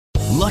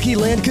Lucky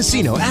Land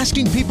Casino,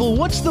 asking people,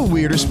 what's the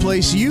weirdest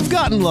place you've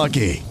gotten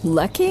lucky?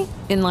 Lucky?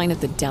 In line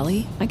at the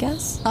deli, I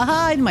guess?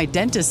 Aha, in my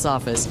dentist's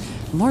office.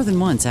 More than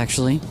once,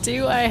 actually.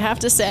 Do I have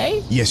to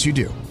say? Yes, you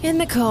do. In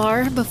the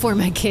car before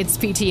my kids'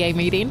 PTA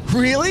meeting.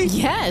 Really?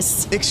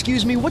 Yes.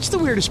 Excuse me, what's the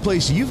weirdest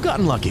place you've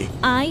gotten lucky?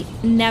 I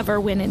never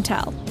win and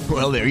tell.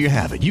 Well, there you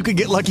have it. You can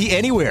get lucky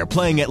anywhere,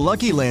 playing at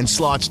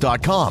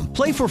LuckyLandSlots.com.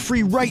 Play for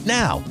free right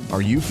now.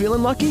 Are you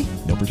feeling lucky?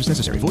 No purchase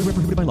necessary. Void where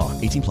prohibited by law.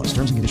 18 plus.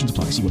 Terms and conditions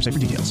apply. See website for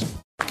details.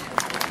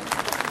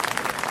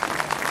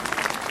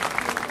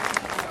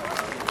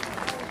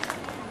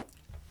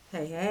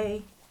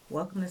 Hey.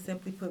 Welcome to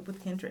Simply Put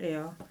with Kendra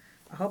L.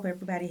 I hope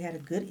everybody had a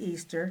good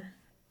Easter.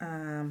 We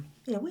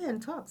hadn't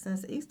talked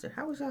since Easter.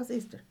 How was y'all's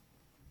Easter?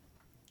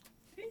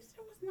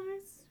 Easter was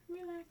nice,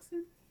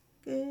 relaxing.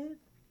 Good.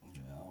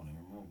 Yeah, I don't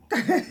even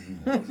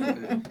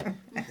remember.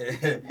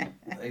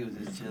 They was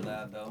just chill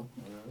out though.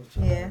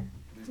 Yeah.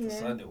 At least the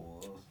Sunday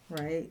was.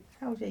 Right.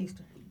 How was your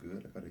Easter?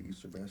 Good. I got an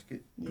Easter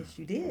basket. Yes,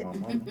 you did. My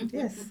mama.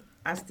 Yes.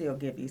 I still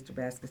give Easter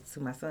baskets to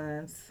my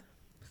sons.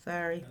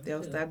 Sorry,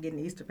 they'll stop getting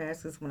Easter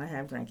baskets when I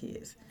have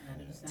grandkids.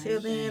 Till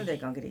then, they're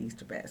going to get an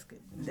Easter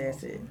basket.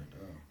 That's it.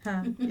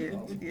 Huh?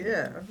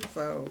 Yeah.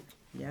 So,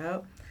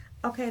 yep.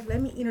 Okay, let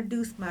me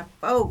introduce my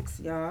folks,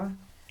 y'all.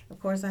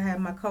 Of course, I have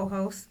my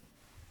co-host.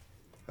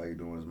 How you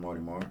doing? It's Marty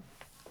Mark.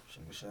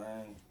 Sugar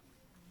Shane.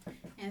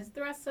 And it's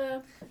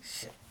Thressa.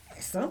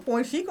 At some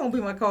point, she's going to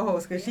be my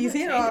co-host because she's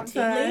here all the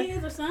time.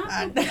 Liz or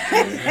something.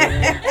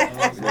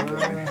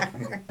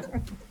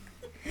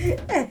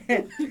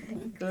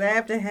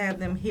 Glad to have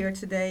them here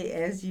today,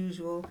 as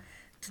usual.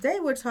 Today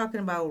we're talking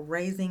about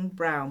raising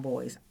brown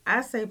boys.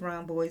 I say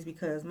brown boys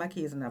because my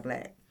kids are not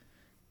black.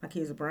 My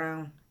kids are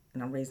brown,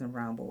 and I'm raising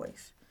brown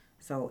boys.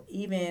 So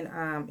even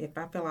if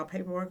I fill out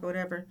paperwork or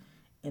whatever,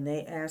 and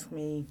they ask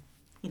me,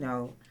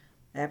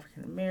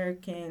 African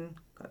American,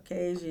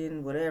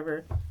 Caucasian,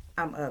 whatever,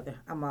 I'm other.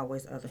 I'm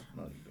always other.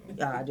 No, you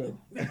don't.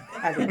 Yeah,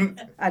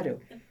 I do.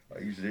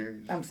 Are you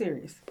serious? I'm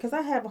serious. Because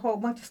I have a whole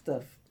bunch of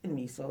stuff in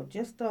me. So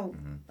just don't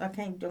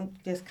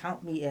just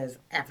count me as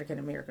African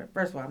American.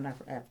 First of all, I'm not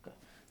from Africa.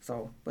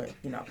 So, but,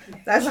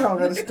 that's a whole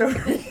other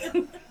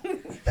story.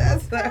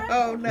 That's a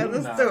whole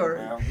other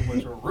story.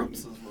 But your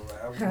roots is from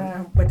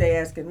Africa. But they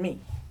asking me.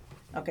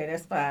 Okay,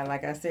 that's fine.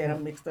 Like I said,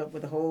 I'm mixed up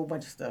with a whole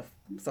bunch of stuff.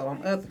 So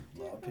I'm other.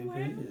 A lot of people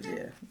is.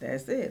 Yeah,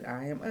 that's it.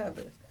 I am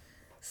other.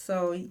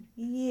 So,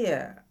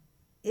 yeah.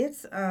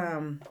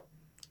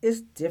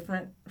 It's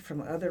different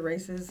from other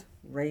races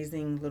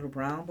raising little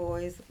brown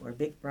boys or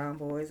big brown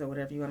boys or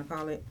whatever you want to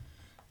call it.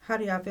 How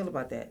do y'all feel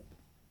about that?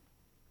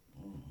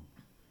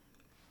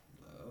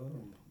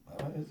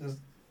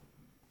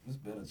 It's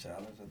been a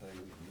challenge. I think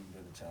it's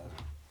been a challenge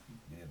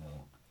being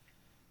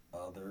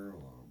other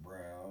or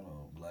brown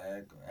or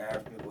black or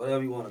African,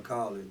 whatever you want to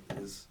call it.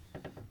 It's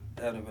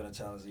definitely been a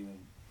challenge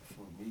even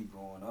for me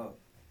growing up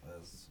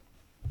as,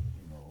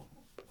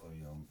 a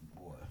young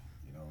boy,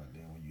 and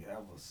then when you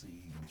have a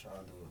seed and try to,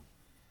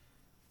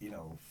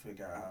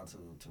 figure out how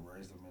to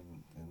raise them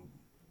in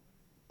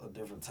a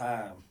different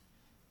time,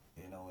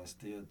 and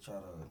still try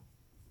to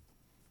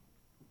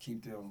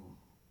keep them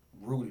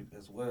rooted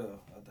as well.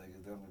 I think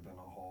it's definitely been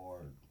a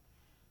hard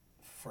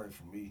fight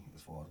for me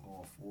as far as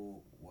going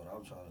forward, what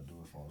I'm trying to do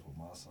as far as with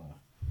my son.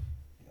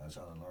 I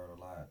try to learn a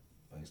lot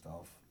based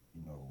off,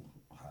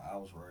 how I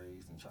was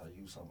raised and try to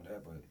use some of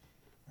that, but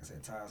like I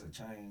said, times have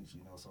changed,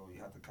 so you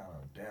have to kind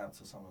of adapt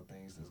to some of the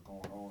things that's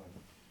going on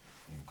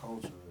in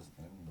cultures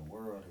and in the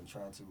world and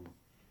try to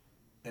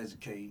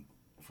educate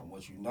from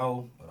what you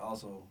know, but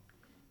also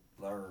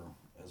learn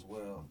as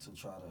well to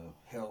try to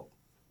help,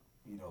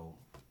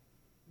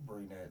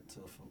 bring that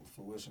to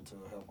fruition to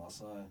help my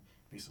son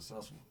be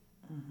successful.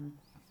 Mm-hmm.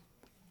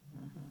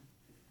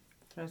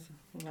 Tressa,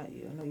 I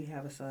know you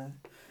have a son.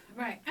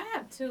 Right, I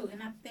have two,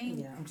 and I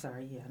think I'm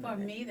sorry. for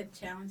me the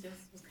challenges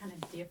was kind of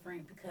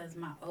different because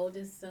my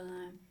oldest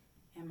son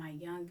and my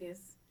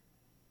youngest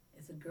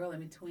is a girl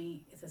in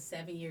between. It's a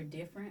 7-year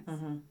difference,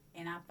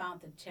 and I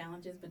found the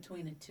challenges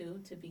between the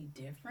two to be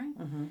different.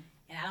 And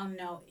I don't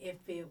know if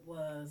it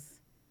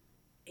was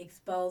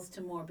exposed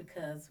to more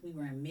because we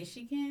were in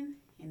Michigan,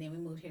 and then we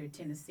moved here to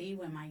Tennessee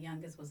when my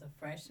youngest was a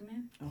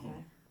freshman.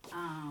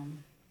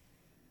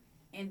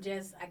 And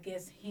just, I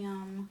guess,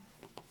 him,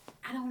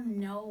 I don't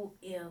know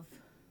if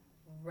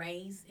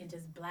race and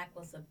just black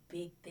was a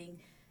big thing.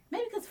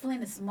 Maybe because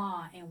Flint is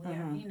small and we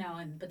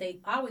are, but they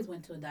always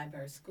went to a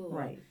diverse school.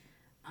 Right.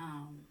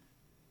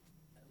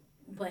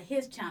 But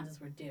his challenges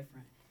were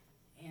different.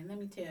 And let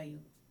me tell you,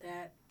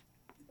 that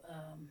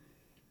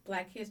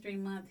Black History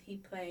Month,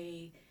 he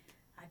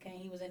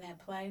was in that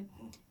play.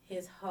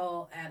 His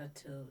whole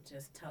attitude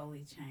just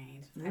totally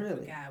changed. Really? I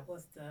forgot,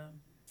 what's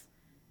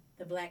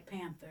the Black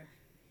Panther?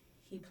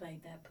 He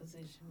played that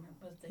position.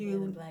 What's the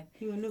black?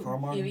 Huey Newton.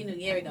 Carmine? Huey Newton.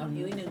 There we go.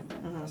 Huey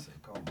Newton. I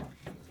said Carmine.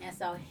 And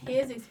so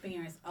his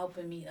experience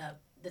opened me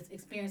up. This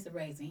experience of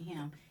raising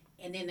him,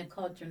 and then the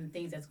culture and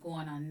things that's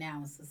going on now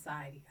in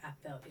society. I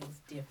felt it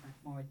was different,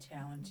 more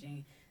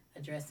challenging,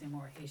 addressing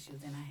more issues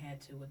than I had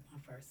to with my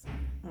first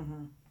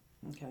son.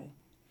 Okay.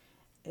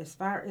 as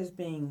far as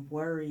being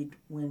worried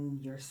when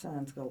your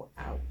sons go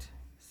out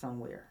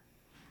somewhere,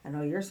 I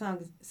know your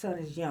son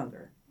is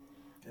younger,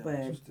 Yeah,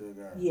 but you still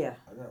got. yeah.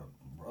 I got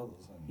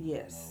brothers, and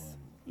Yes.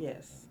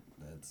 Yes.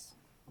 and that's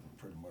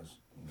pretty much.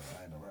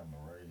 I end up having to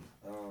raise.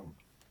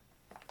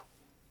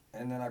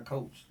 And then I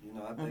coach.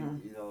 I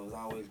think it's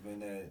always been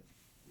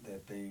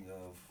that thing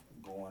of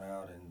going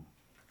out and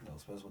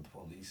especially with the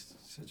police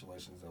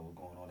situations that were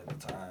going on at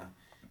the time.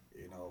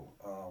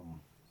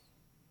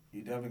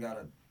 You definitely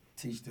gotta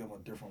teach them a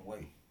different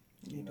way.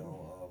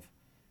 Of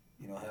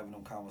having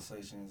them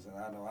conversations. And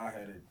I know I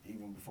had it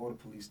even before the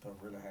police stuff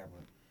really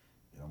happened.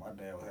 My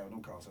dad was having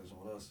them conversations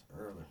with us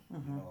early.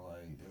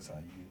 Like this how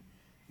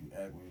you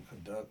act when you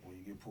conduct, when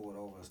you get pulled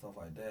over and stuff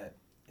like that.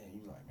 And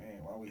you like,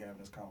 man, why are we having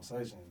this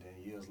conversation? And then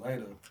years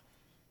later,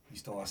 you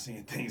start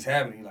seeing things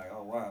happen. You're like,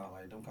 oh wow,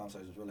 like them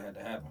conversations really had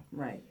to happen.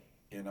 Right.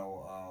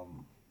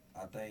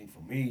 I think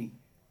for me,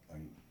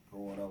 like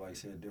growing up, like I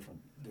said, different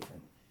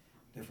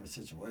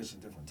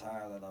situations, different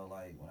times. I know,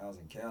 like when I was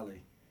in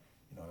Cali,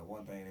 the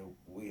one thing that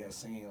we had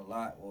seen a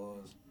lot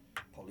was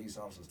police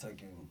officers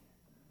taking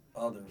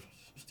others,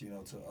 to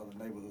other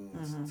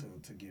neighborhoods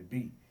to get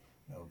beat.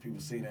 People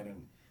see that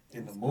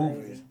in the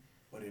movies. Crazy.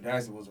 But it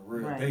actually was a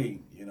real Right.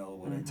 thing,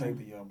 when they take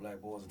the young black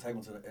boys and take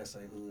them to the SA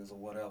hoods or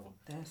whatever.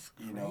 That's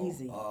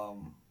crazy.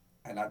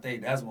 And I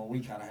think that's when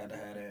we kind of had to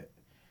have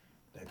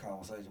that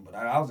conversation. But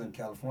I was in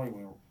California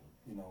when,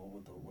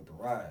 with the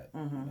ride,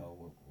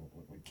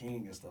 with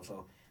King and stuff.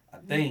 So I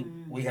think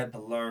we had to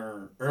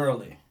learn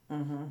early,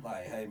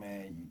 like, hey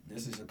man,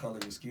 this is the color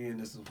of your skin.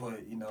 This is what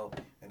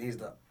and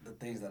these are the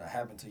things that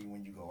happen to you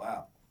when you go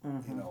out.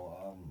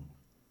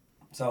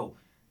 So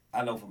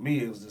I know for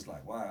me it was just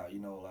like, wow,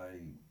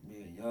 like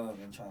being young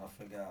and trying to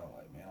figure out,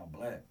 like, man, I'm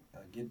black. I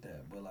get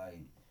that, but like,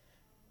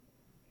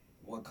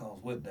 what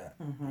comes with that?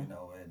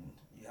 And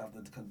you have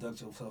to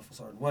conduct yourself a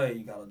certain way.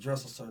 You gotta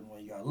dress a certain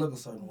way. You gotta look a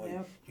certain way.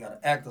 Yep. You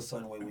gotta act a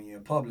certain way when you're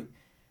in public.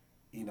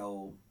 We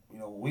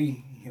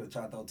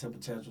try to throw temper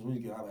tantrums. We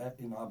get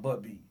our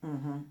butt beat.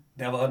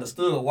 Never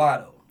understood why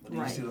though. But then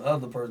Right. you see the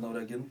other person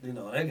that get, they can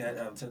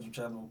have a temper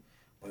tantrum,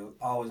 but it was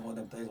always one of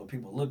them things where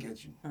people look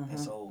at you. And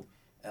so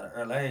at an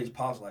early age,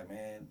 Pop's like,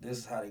 man, this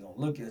is how they gonna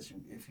look at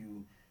you if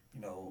you,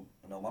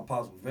 my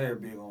Pops was very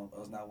big on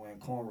us not wearing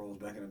cornrows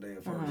back in the day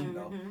at first,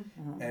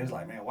 And it's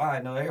like, man, why?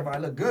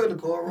 Everybody look good in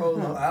the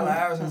cornrows, Allen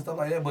Iverson and stuff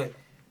like that, but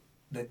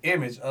the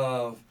image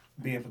of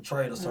being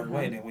portrayed a certain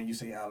way. And then when you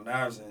see Allen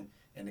Iverson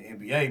in the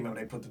NBA, remember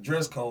they put the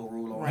dress code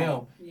rule on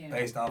him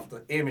based off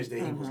the image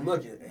that he was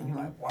looking, and you're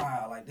like,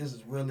 wow, like this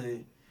is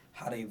really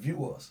how they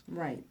view us.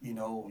 Right.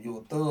 You're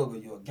a thug or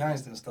you're a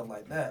gangster and stuff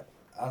like that.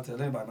 I'll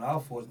tell anybody, man, I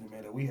was fortunate,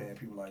 man, that we had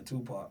people like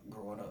Tupac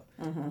growing up.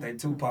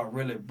 Tupac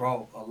really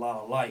brought a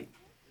lot of light.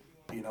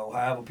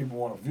 However people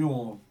want to view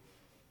him,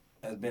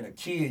 as being a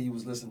kid, you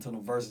was listening to the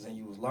verses and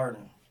you was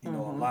learning, a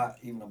lot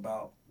even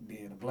about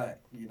being a black,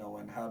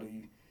 and how do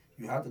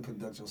you have to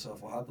conduct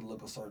yourself or have to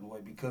look a certain way,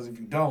 because if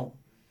you don't,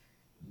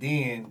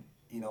 then,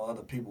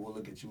 other people will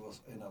look at you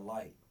in a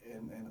light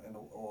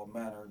or a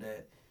manner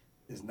that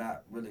is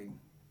not really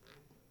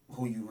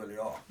who you really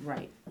are.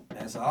 Right.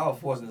 And so I was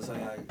fortunate to say,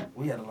 like,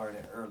 we had to learn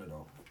that early,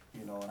 though.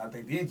 And I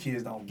think these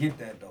kids don't get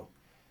that, though.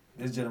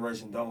 This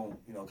generation don't,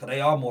 because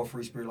they are more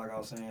free spirit, like I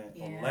was saying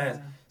on the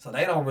last. So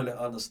they don't really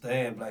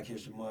understand Black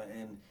History Month,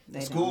 and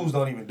the schools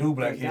don't even do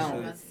Black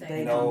History.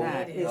 They do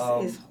not.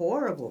 It's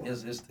horrible.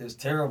 It's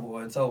terrible.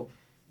 And so,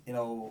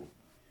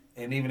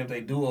 and even if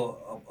they do a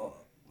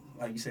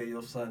like you said,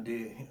 your son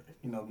did,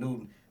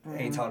 Newton,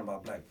 they ain't talking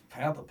about Black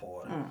Panther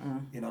Party.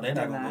 They're not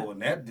going to go in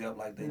that depth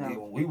like they did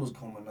when we was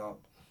coming up.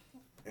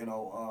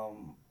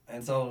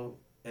 And so,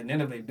 and then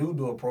if they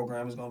do a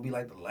program, it's going to be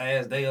like the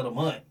last day of the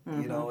month.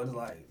 It's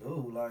like,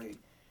 ooh, like,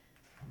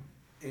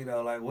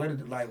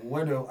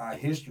 where did our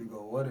history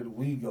go? Where did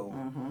we go?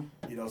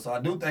 So I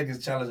do think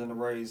it's challenging to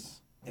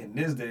raise in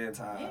this day and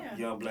time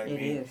young black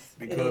men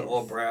because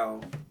or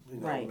brown,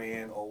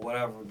 men or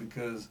whatever,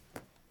 because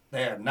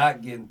they are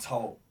not getting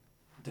taught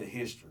the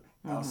history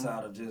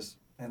outside of just,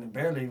 and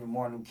barely even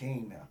Martin Luther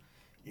King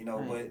now,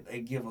 but they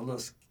give a little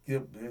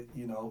skip bit,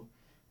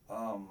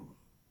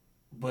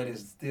 but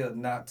it's still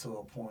not to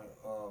a point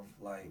of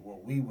like what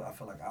I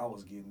feel like I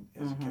was getting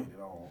educated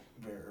on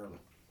very early.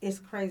 It's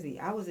crazy.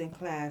 I was in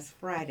class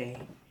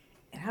Friday,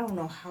 and I don't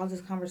know how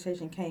this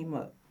conversation came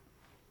up,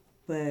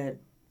 but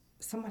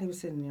somebody was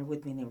sitting there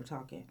with me and they were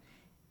talking,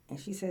 and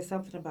she said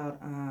something about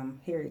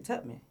Harriet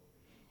Tubman,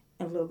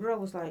 and the little girl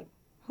was like,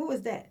 "Who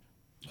is that?"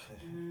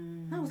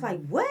 I was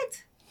like,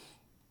 "What?"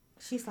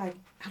 She's like,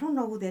 "I don't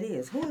know who that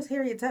is. Who is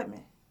Harriet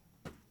Tubman?"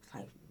 It's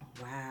like,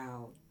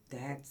 wow,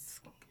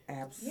 that's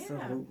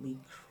absolutely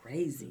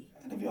crazy.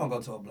 And if you don't go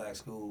to a black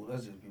school,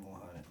 let's just be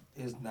 100.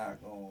 It's not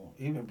going.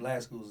 Even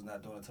black schools is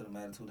not doing it to the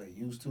magnitude they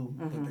used to,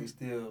 but they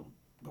still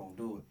gonna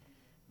do it.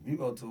 If you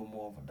go to a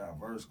more of a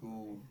diverse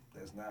school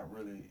that's not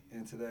really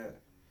into that,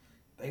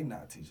 they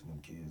not teaching them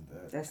kids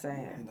that. That's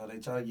sad. They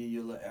try to give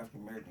you a little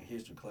African American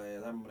history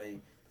class. I remember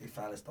they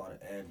finally started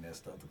adding that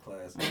stuff to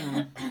class.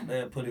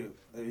 They'd put it.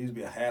 There used to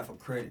be a half a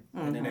credit,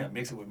 and then they'd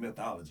mix it with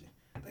mythology.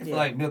 They feel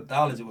like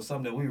mythology was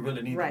something that we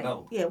really need Right. to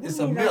know. Yeah, we it's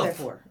need a to know that myth.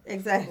 for.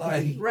 Exactly.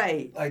 Like,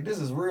 right. Like this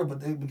is real, but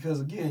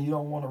because again, you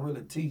don't want to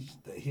really teach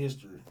the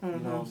history. You know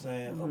what I'm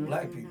saying of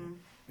black people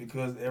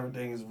because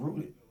everything is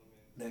rooted.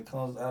 That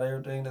comes out of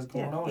everything that's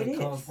going on. It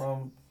comes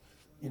from,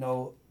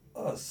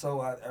 us.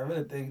 So I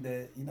really think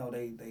that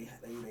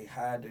they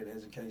hide that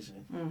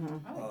education.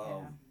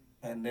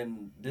 And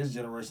then this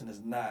generation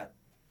is not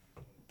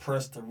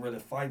pressed to really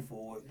fight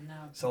for it. No.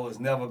 So it's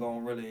never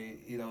gonna really,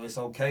 it's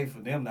okay for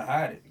them to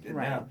hide it.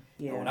 Right. Now,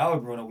 Yeah. when I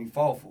was growing up, we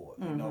fought for it.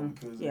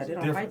 Because Yeah, it's they a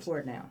don't difference. fight for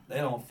it now. They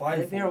don't fight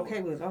for it. They're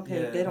okay with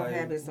it. They don't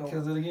have it, so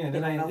because again, they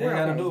it don't ain't know they we're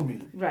got to okay. do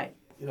me. Right.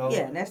 Yeah,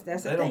 and that's the They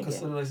thing. don't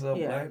consider themselves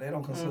Yeah. black. They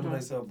don't consider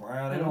themselves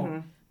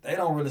brown. They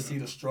don't really see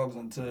the struggles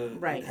until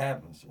Right. it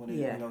happens. When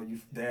you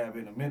dab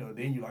in the middle,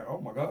 then you like,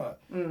 oh my God.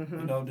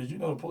 Did you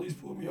know the police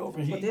pulled me over?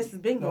 But this has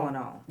been going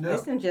on. Yeah.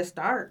 This didn't just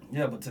start.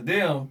 Yeah, but to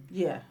them,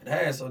 Yeah. it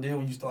has. So then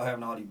when you start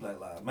having all these Black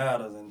Lives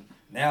Matters, and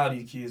now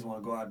these kids want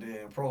to go out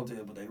there and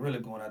protest, but they really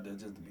going out there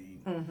just to be,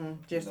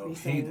 Just to be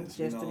seen. heathens.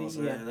 Just to be, that's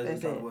that's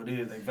just kind it. of what it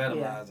is. They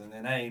vandalize, and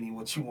that ain't even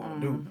what you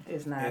want to do.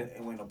 It's not.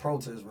 And when the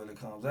protest really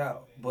comes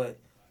out, but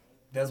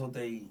that's what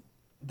they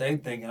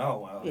thinking. Oh,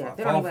 well, Yeah,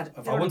 if I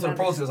went to the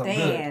protest, I'm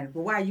good. But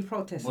why are you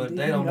protesting? But Do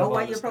they you don't know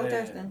why understand. you're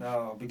protesting?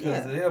 No,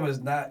 because to them it's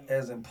not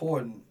as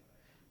important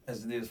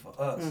as it is for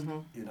us.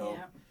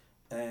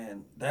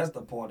 And that's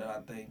the part that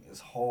I think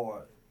is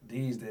hard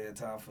these days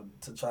time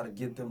to try to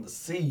get them to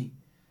see,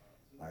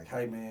 like,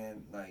 hey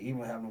man, like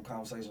even having them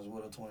conversations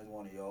with a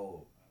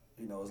 21-year-old,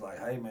 it's like,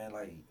 hey man,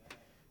 like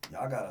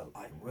y'all gotta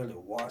like really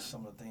watch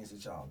some of the things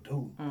that y'all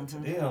do. But to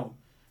them,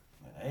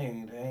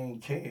 man, they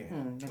ain't care.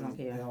 They don't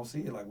care. They don't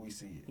see it like we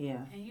see it.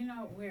 Yeah.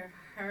 And we're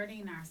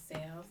hurting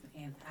ourselves,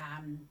 and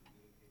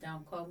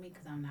don't quote me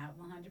because I'm not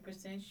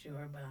 100%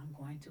 sure, but I'm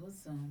going to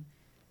assume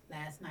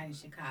last night in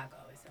Chicago,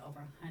 it's over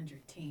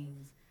 100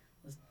 teens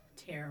was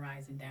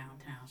terrorizing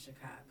downtown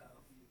Chicago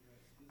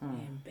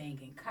and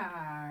banging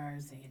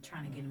cars and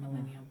trying to get in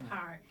Millennium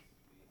Park.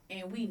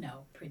 And we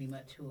know pretty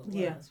much who it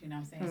was, you know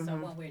what I'm saying? So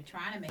when we're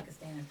trying to make a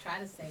stand and try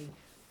to say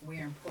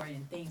we're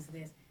important things to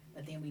this,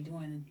 but then we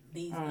doing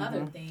these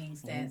other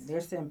things that's...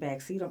 They're sitting back.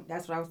 See,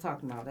 that's what I was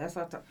talking about. That's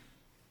what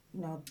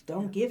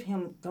don't give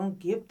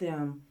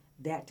them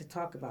that to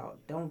talk about.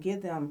 Don't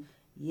give them,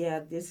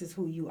 this is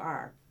who you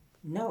are.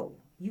 No,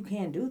 you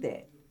can't do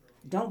that.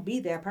 Don't be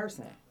that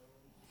person.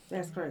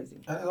 That's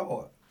crazy. And it's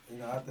hard.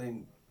 I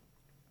think,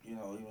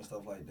 even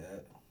stuff like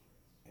that,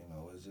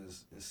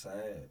 it's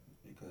sad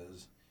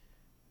because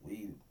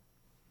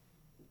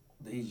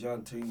these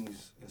young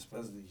teens,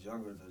 especially the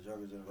younger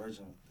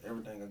generation,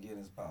 everything again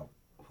is about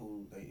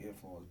who they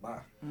influenced by.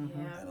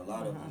 And a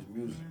lot of it is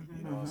music.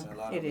 You know what I'm saying? A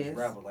lot of it is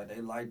rappers. Like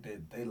they like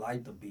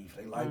the beef.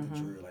 They like the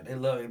drill. Like they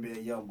love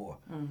NBA YoungBoy.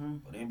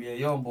 But NBA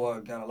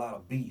YoungBoy got a lot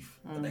of beef.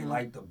 But they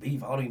like the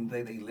beef. I don't even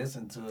think they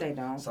listen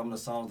to some of the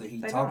songs that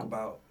he talk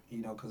about.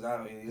 Because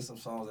it's some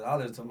songs that I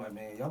listen to. I'm like,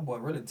 man, YoungBoy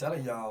really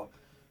telling y'all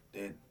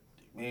that,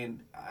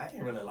 man, I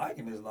ain't really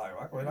liking this life.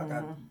 I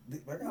got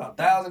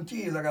 1,000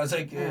 kids I gotta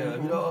take care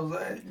of. You know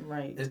what I'm saying?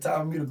 Right. It's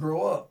time for me to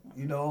grow up.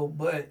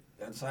 But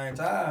at the same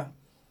time,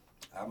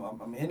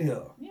 I'm in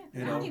here. Yeah, I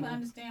don't even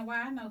understand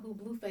why I know who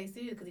Blueface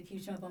is because he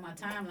keeps showing up on my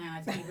timeline.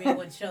 I just keep reading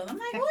what shows. I'm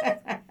like,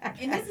 what?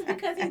 And this is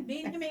because he's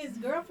beating him and his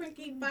girlfriend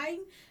keep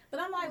fighting.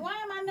 But I'm like, why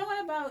am I knowing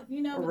about,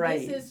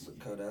 this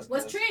is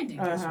what's trending?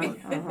 That's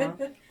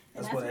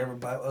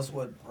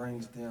what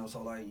brings them.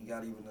 So like you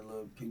got even the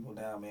little people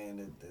down,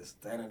 man, that's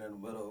standing in the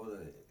middle of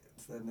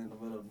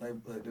the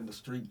neighborhood, in the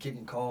street,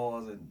 kicking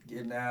cars and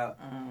getting out.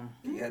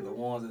 You had the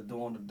ones that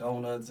doing the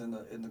donuts in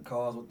the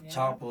cars with the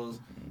choppers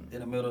in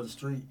the middle of the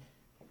street.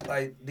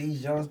 Like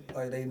these young,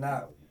 like they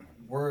not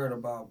worried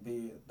about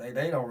being.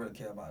 They don't really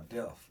care about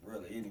death,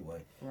 really,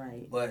 anyway.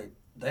 Right. But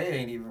they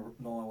ain't even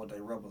knowing what they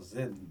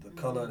representing. The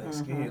color of their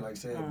skin, like I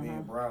said,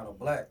 being brown or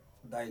black.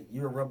 Like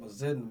you're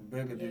representing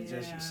bigger than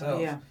just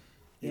yourself. Yeah.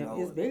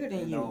 It's bigger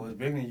than you. It's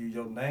bigger than you.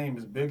 Your name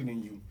is bigger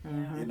than you.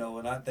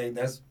 And I think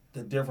that's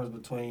the difference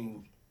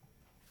between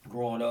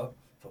growing up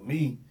for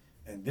me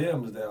and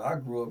them is that I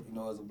grew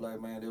up, as a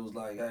black man. It was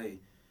like, hey,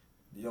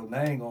 your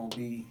name gonna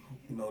be,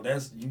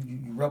 that's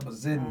you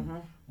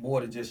representing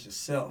more than just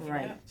yourself.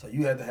 Right. So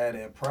you had to have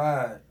that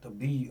pride to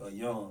be a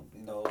young,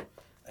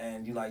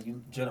 and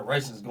you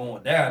generations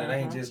going down. It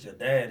ain't just your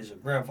dad, it's your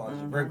grandfather,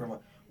 it's your great grandma,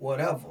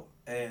 whatever.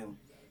 And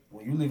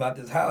when you leave out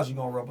this house, you're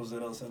gonna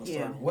represent us in a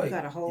certain way. You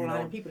got a whole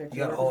lot of people that you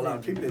got a whole lot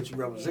of people that you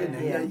represent.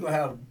 And you're gonna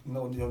have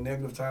your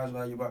negative times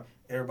like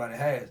everybody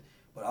has.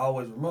 But I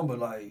always remember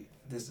like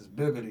this is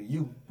bigger than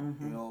you,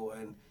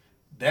 and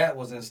that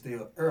was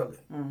instilled early.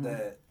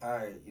 That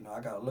I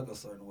gotta look a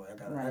certain way, I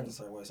gotta act a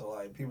certain way. So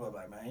like people are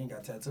like, man, you ain't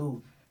got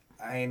tattoos.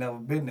 I ain't never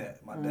been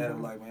that. My dad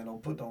was like, man,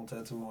 don't put no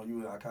tattoo on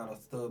you. And I kind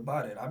of stood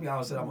by that. I be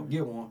always said I'm gonna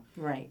get one.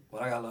 Right.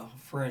 But I got a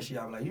friend, she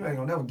I be like, you ain't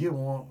gonna never get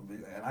one.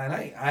 And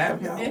I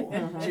haven't got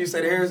one. She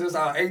said, here's since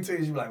I was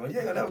 18. She be like, well, you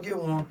ain't gonna never get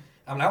one.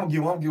 I'm like, I'm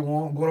gonna get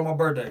one. Go to my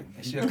birthday.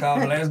 And she'll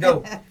call me, let's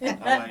go. I'm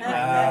like,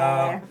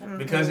 nah.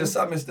 Because there's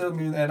something that still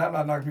me, and I'm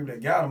not knocking people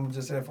that got them. I'm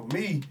just saying for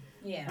me,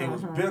 it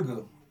was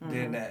bigger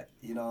than that.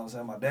 You know what I'm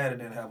saying? My daddy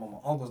didn't have one. My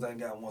uncles didn't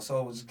got one.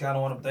 So it was kind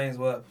of one of the things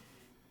where,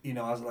 you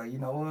know, I was like, you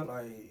know what?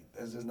 Like,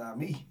 that's just not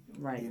me.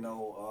 Right. You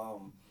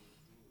know,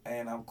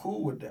 and I'm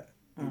cool with that,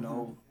 you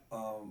know.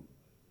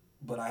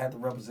 But I had to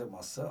represent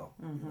myself,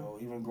 you know,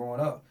 even growing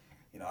up.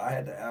 You know, I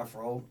had the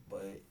afro,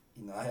 but,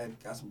 you know, I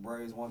had got some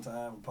braids one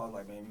time. And Paul's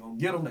like, man, if you going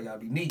to get them, they got to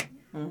be neat.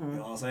 You know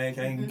what I'm saying?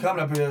 Can't you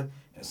coming up here,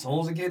 as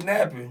soon as it get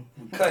nappy,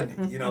 we cutting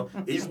it, you know.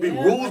 There used to be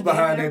rules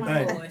behind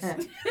that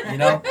thing, you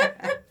know.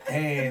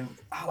 And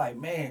I like,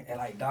 man, and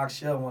like Doc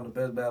Shell, one of the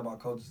best basketball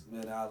coaches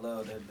that I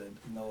love, that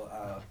you know,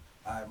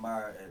 I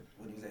admire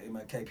when he was at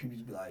MLK. People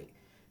used to be like,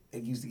 they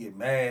used to get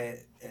mad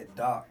at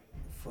Doc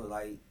for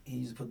like, he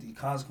used to put these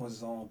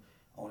consequences on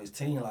his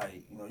team,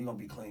 like, you know, you're going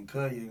to be clean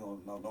cut, you ain't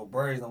going to no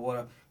braids, no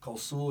whatever. Coach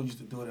Sewell used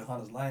to do it at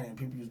Hunter's Lane, and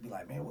people used to be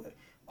like, man, what?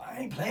 I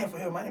ain't playing for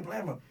him.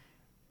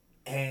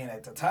 And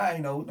at the time,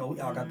 you know,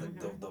 we all got the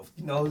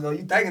you know,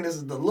 you thinking this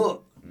is the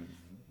look.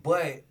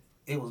 But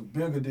it was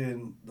bigger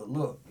than the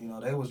look. You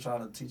know, they was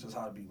trying to teach us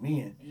how to be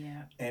men.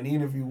 Yeah. And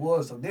even if you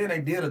was, so then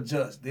they did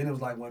adjust. Then it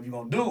was like, well, if you're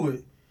going to do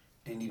it,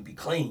 then you need to be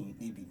clean,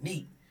 you need to be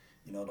neat.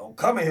 You know, don't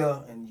come in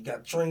here and you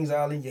got strings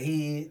all in your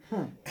head.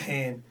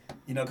 And,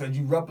 you know, because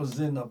you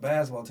represent the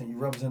basketball team, you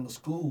represent the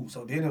school.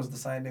 So then it was the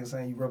same thing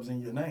saying you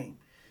represent your name.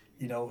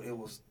 You know, it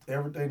was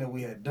everything that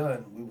we had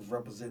done, we was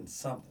representing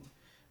something.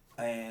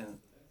 And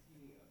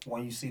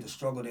when you see the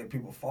struggle that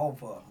people fall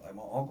for, like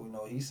my uncle, you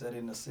know, he sat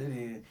in the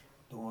city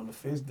doing the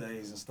fish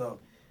days and stuff,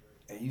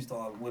 and you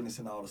start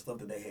witnessing all the stuff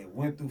that they had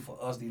went through for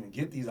us to even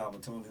get these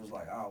opportunities. It was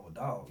like, oh, well,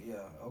 dog,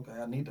 yeah, okay,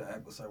 I need to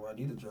act a certain way, I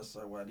need to dress a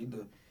certain way, I need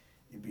to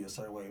be a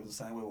certain way. It was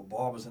the same way with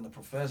barbers in the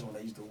profession when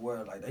they used to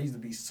wear, like, they used to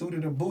be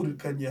suited and booted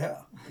cutting your hair,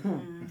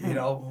 you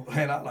know,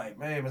 and I like,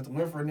 man, Mr.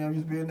 Winfrey and them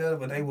used to be in there,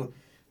 but they would,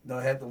 you know,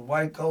 had the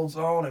white coats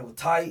on, they were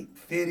tight,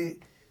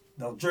 fitted,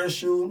 no dress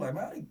shoes. Like,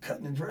 man, they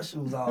cutting in dress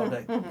shoes all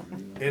day.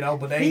 You know,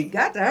 but they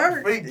got to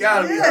hurt. Feet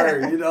gotta be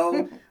hurt, you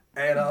know.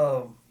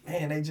 And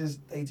man,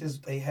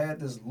 they had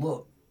this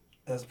look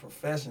as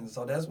professionals.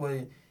 So that's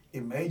why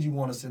it made you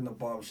want to sit in the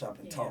barbershop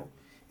and talk.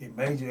 It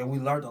made you, and we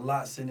learned a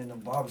lot sitting in the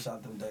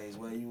barbershop them days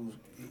where you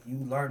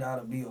learned how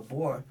to be a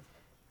boy,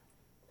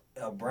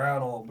 a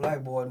brown or a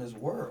black boy in this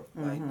world.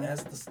 Like,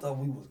 that's the stuff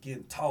we was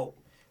getting taught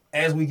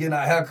as we getting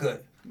our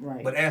haircut.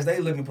 Right. But as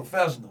they looking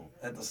professional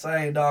at the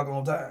same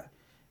doggone time.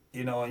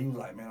 You know, and you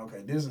like, man,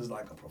 okay, this is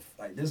like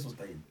this was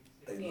their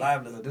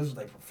livelihood, this was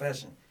their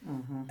profession.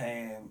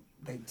 And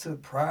they took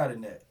pride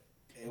in that.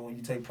 And when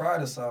you take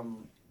pride in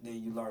something,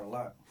 then you learn a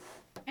lot.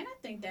 And I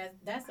think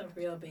that's a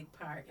real big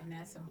part, and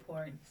that's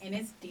important. And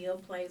it still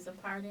plays a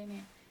part in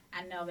it.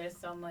 I know there's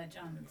so much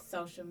on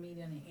social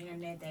media and the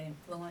internet that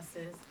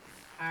influences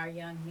our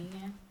young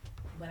men,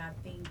 but I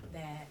think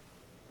that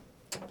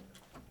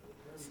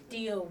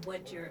still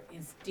what you're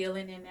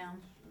instilling in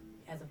them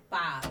as a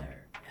father,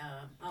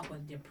 uncle,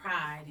 the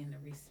pride and the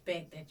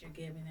respect that you're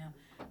giving them,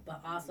 but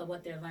also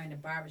what they're learning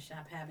at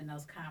barbershop, having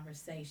those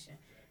conversations.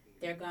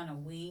 They're going to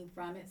wean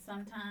from it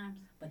sometimes,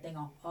 but they're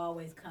going to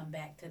always come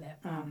back to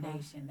that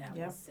foundation that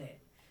was set.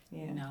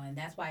 Yeah. You know, and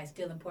that's why it's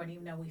still important,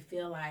 even though we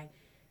feel like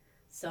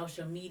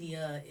social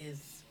media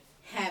is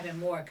having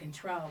more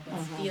control,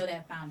 but still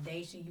that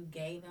foundation you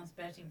gave them,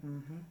 especially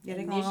yeah,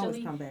 they're going to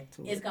always come back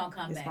to it. It's going to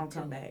come back to it. It's going to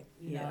come back.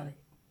 You know,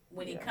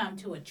 when it come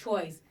to a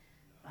choice,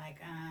 like,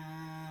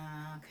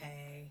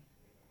 okay,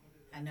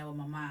 I know what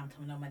my mom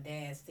told me, my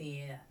dad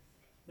said,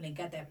 when they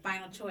got that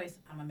final choice,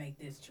 I'm going to make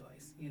this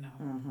choice, you know.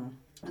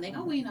 And they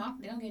going to wean off.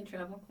 They don't get in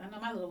trouble. I know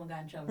my little one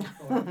got in trouble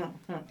before.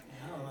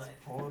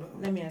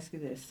 Let me ask you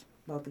this,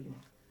 both of you.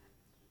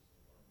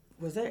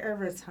 Was there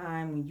ever a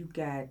time when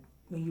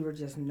you were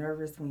just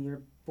nervous when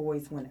your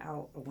boys went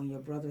out or when your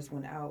brothers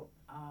went out?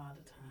 All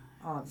the time.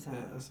 All the time.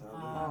 Yeah, that's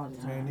all the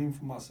time. Man, even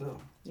for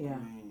myself. Yeah. I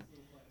mean,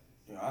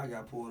 you know, I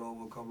got pulled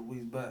over a couple of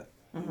weeks back,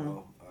 you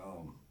know,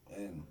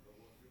 and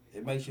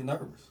it makes you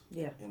nervous.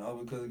 Yeah. You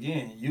know, because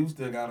again, you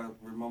still gotta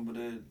remember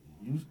that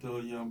you still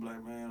a young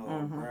black man or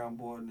a brown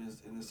boy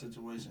in this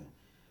situation,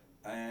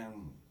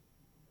 and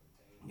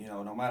you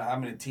know, no matter how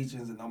many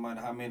teachings and no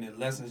matter how many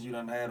lessons you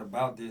done had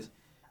about this,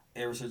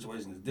 every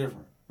situation is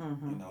different.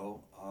 You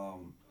know,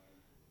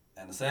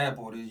 and the sad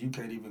part is you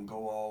can't even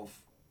go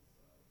off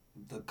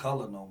the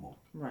color no more,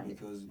 right?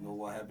 Because you know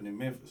what happened in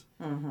Memphis.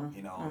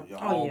 You know,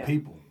 your own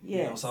people.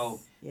 You know, so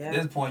at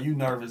this point you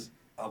nervous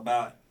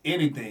about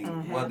anything,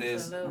 whether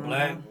it's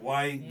black,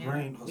 white,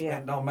 green,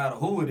 Hispanic, don't matter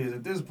who it is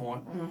at this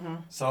point.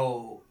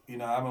 So, you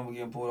know, I remember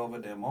getting pulled over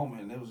at that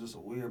moment, and it was just a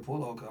weird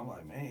pullover, because I'm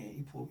like, man,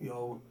 he pulled me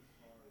over,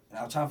 and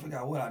I was trying to figure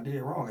out what I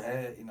did wrong.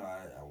 I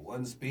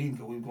wasn't speeding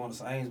because we were going to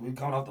Saints, we were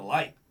coming off the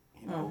light,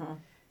 you know.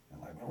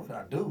 I'm like, man, what did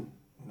I do?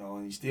 You know,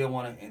 and you still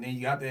want to, and then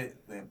you got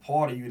that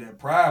part of you, that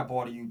pride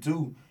part of you,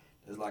 too.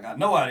 It's like, I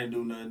know I didn't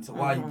do nothing, so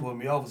why you pulling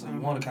me over? So you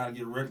want to kind of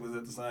get reckless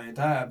at the same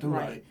time, too,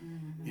 right?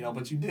 You know,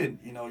 but you didn't.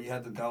 You know, you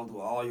had to go through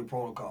all your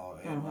protocol.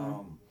 And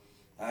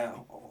I had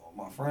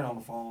my friend on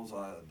the phone,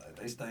 so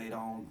they stayed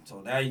on. So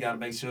now you got to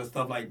make sure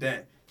stuff like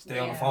that stay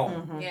on the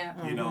phone.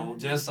 You know,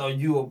 just so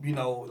you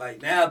know,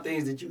 like now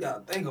things that you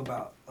got to think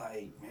about.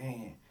 Like,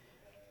 man,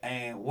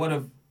 and what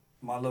if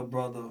my little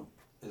brother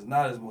is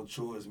not as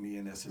mature as me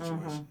in that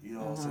situation. You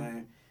know what I'm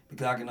saying?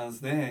 Because I can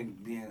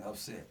understand being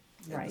upset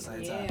at the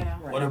same time. Yeah.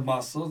 What if my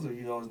sister,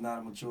 you know, is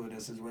not mature in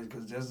that situation?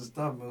 Because just the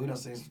stuff, man, we done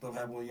seen some stuff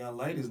happen with young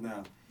ladies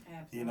now.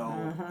 Absolutely. You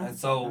know, and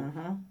so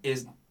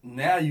it's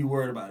now you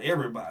worried about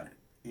everybody.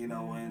 You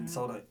know, and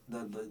so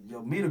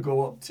your meter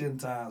go up 10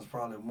 times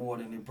probably more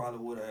than it probably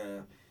would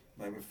have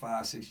maybe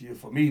 5, 6 years.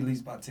 For me, at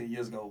least about 10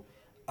 years ago,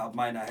 I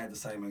might not have the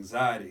same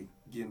anxiety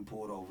getting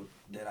pulled over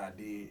that I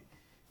did,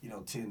 you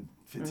know, 10,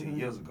 15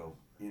 years ago.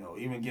 You know,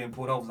 even getting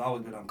pulled over has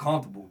always been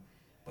uncomfortable.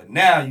 But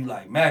now you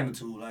like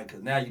magnitude, like,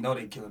 because now you know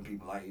they killing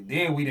people. Like,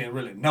 then we didn't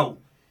really know.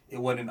 It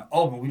wasn't in the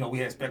open. We know we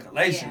had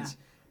speculations.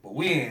 Yeah. But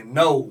we didn't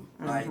know,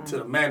 like, to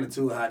the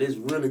magnitude how this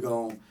really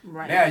going.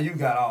 Right. Now you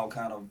got all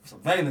kind of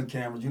surveillance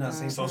cameras. You done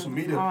seen social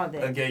media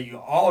that gave you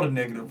all the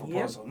negative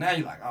reports. So now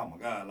you're like, oh, my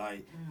God.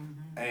 Like,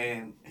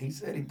 and he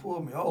said he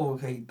pulled me over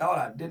because he thought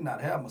I did not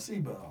have my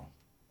seatbelt on.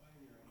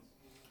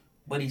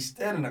 But he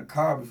stayed in the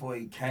car before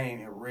he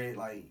came and read,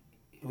 like,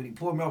 when he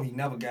pulled me over, he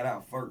never got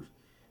out first.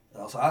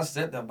 So I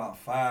sat there about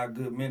 5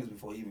 good minutes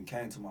before he even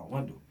came to my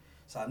window.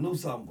 So I knew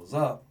something was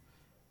up.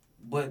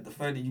 But the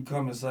fact that you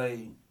come and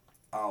say,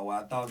 oh, well,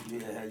 I thought you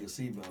didn't have your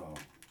seatbelt on.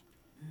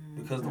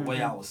 Because the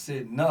way I was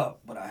sitting up,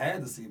 but I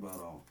had the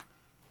seatbelt on.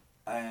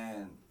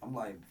 And I'm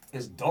like,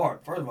 it's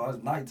dark. First of all,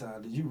 it's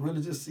nighttime. Did you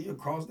really just see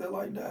across there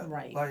like that?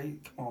 Right.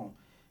 Like, come on.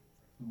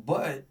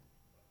 But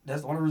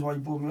that's the only reason why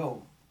you pulled me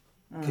over.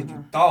 Because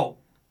you thought.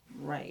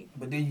 Right.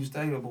 But then you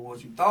stayed up, but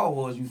what you thought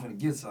was you was going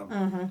to get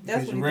something.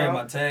 Because you read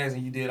my tags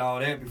and you did all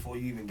that before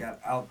you even got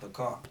out the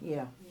car.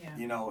 Yeah.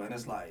 You know, and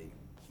it's like,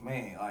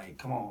 man, like,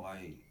 come on,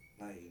 like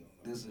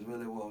this is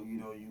really what, you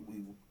know,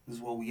 this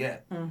is where we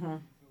at.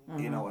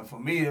 You know, and for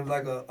me, it was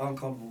like an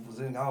uncomfortable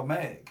position. I was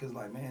mad because,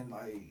 like, man,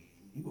 like,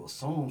 you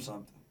assume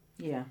something.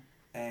 Yeah.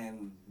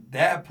 And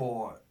that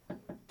part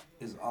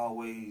is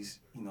always,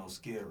 you know,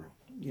 scary.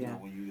 Yeah. You know,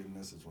 when you get in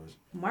this situation.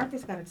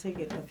 Marcus got a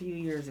ticket a few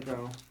years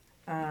ago.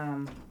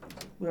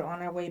 We were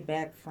on our way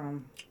back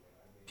from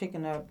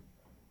picking up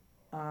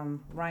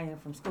Ryan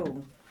from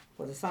school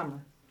for the summer.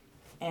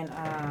 And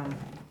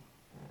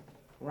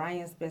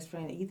Ryan's best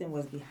friend Ethan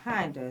was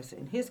behind us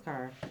in his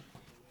car.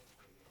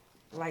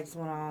 Lights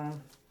went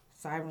on,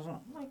 sirens went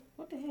on. I'm like,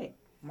 what the heck?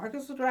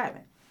 Marcus was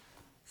driving.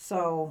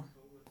 So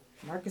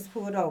Marcus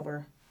pulled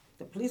over.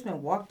 The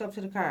policeman walked up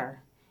to the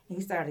car and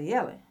he started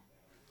yelling.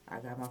 I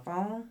got my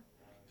phone.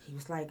 He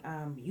was like,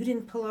 you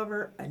didn't pull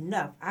over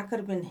enough. I could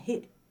have been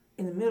hit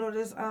in the middle of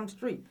this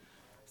street.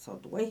 So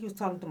the way he was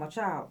talking to my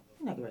child,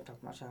 you're not going to talk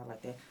to my child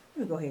like that.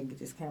 Let me go ahead and get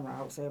this camera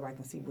out so everybody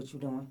can see what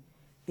you're doing.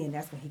 Then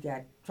that's when he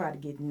tried to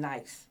get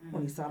nice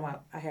when he saw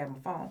I had my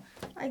phone.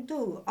 Like,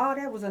 dude, all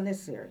that was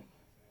unnecessary.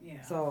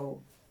 Yeah.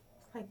 So,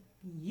 like,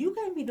 you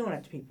can't be doing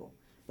that to people.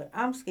 But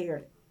I'm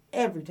scared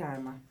every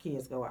time my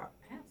kids go out.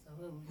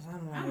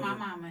 Absolutely. I'm my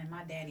mama and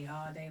my daddy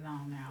all day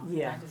long now.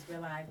 Yeah. I just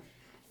realized,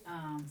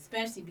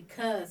 especially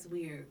because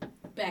we're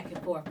back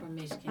and forth from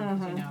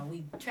Michigan, you know,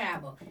 we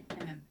travel.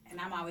 And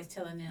I'm always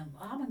telling them,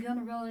 oh, I'm going to get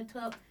on the road and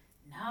talk.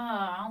 No,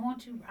 I don't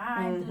want you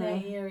riding through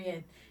that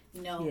area.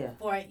 You know,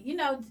 for, you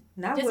know,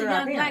 not just a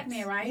young black parents.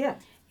 man, right? Yeah.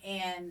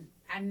 And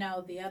I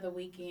know the other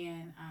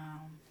weekend,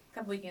 a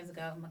couple weekends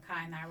ago,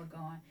 Makai and I were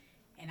going,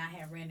 and I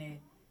had rented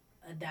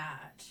a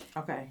Dodge.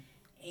 Okay.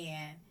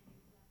 And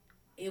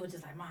it was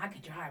just like, Mom, I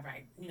can drive,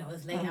 right? You know,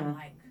 it's late. I'm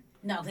like,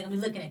 no, they're going to be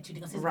looking at you.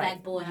 They're going to see this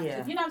black boy.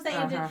 And you know what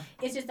I'm saying?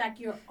 It's just like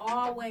you're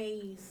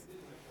always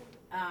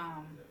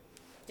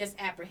just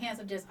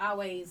apprehensive, just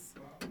always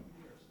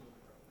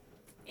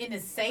in the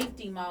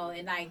safety mode.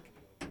 And, like,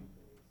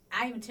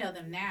 I even tell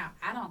them now,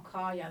 I don't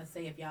call y'all to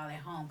say if y'all at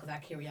home because I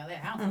carry y'all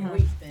at. I don't care where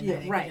you spend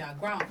that because y'all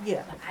grown.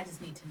 Yeah. But I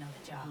just need to know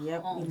that y'all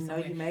home. You know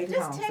you made it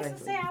just home text safely. and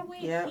say I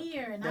went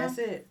here. And that's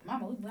it.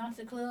 Mama, we went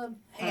to the club.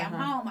 Hey, I'm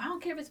home. I don't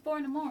care if it's 4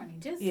 a.m.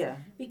 Just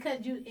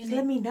because you. Just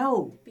let me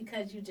know.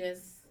 Because you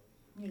just,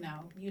 you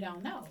know, you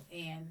don't know.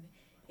 And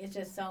it's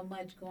just so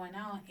much going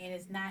on. And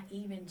it's not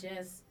even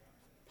just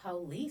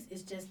police.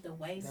 It's just the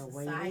way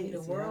society,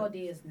 the world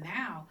is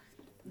now.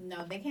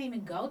 No, they can't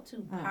even go to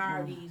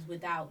parties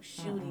without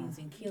shootings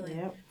and killing.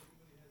 Yep.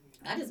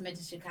 I just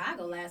mentioned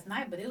Chicago last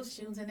night, but it was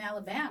shootings in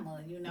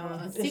Alabama. You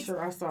know,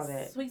 sure, I saw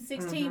that. Sweet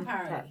 16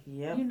 party.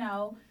 Yep. You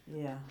know.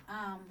 Yeah.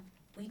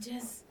 We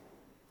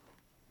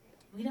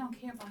don't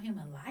care about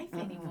human life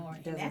anymore,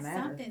 and that's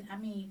something. I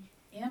mean,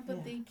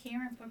 empathy,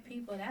 caring for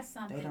people. That's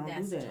something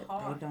that's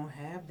hard. They don't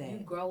have that. You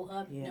grow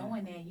up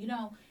knowing that. You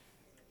don't.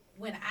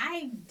 When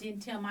I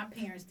didn't tell my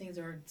parents things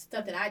or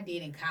stuff that I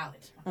did in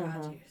college, my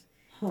college years.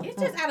 It's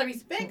just out of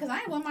respect because I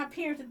didn't want my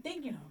parents to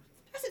think, you know,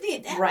 I just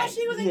did that while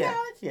she was in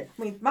college. Yeah,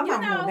 I mean, my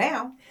mom know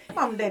now.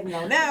 Mom didn't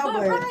know now,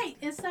 but right.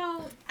 And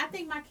so I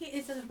think my kid,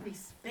 it's a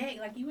respect,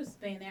 like you were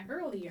saying that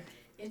earlier.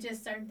 It's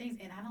just certain things,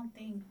 and I don't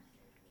think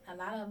a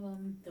lot of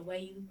them, the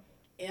way you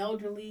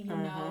elderly, you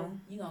know,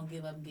 you gonna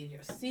give up and get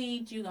your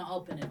seat. You gonna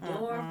open the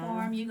door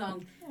for them. You gonna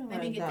let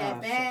me get that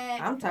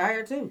bag. I'm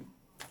tired too.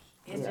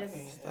 It's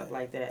just stuff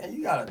like that. And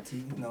you gotta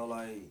teach, you know,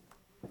 like,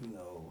 you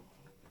know,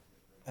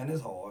 and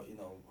it's hard, you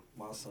know.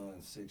 My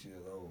son's 6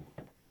 years old,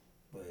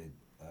 But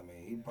I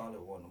mean, he probably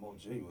one of the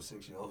most genuine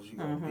 6-year-olds you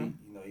gonna meet.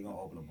 You know, he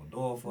gonna open up a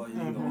door for you.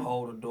 He gonna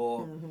hold a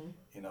door.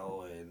 You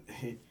know,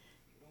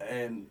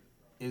 and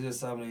it's just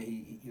something that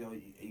he you know,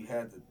 you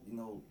had to, you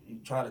know, you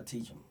try to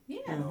teach him. Yeah.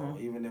 You know,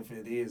 even if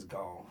it is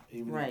gone,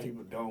 even Right. if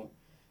people don't,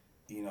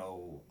 you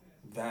know,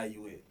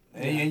 value it.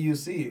 And you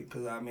see it,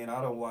 because, I mean,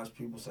 I don't watch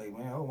people say,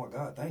 man, oh, my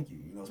God, thank you.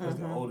 You know,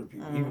 especially older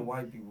people, even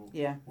white people,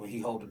 when he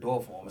hold the door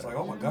for them. It's like,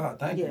 oh, my God,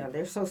 thank you. Yeah,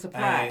 they're so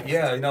surprised.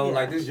 And, you know,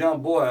 like this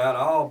young boy out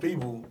of all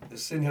people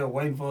is sitting here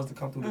waiting for us to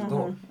come through this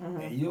door.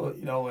 And, you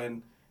know,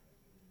 and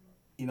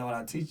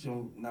I teach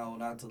them now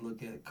not to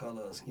look at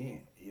color of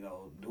skin. You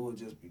know, do it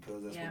just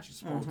because that's what you're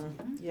supposed to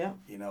do. Yeah.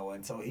 You know,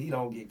 and so he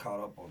don't get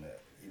caught up on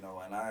that. You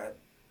know, and I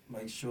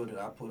make sure that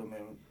I put him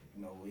in.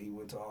 You know, he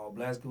went to all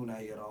black school, now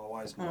he at all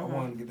white school. I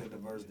want him to get that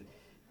diversity.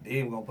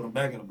 Then we're going to put him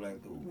back in the black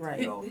school. Right.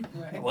 You know,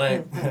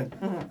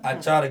 but I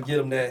try to get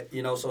him that,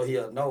 you know, so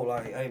he'll know,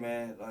 like, hey,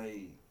 man,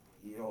 like,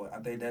 you know, I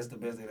think that's the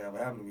best thing that ever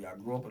happened to me. I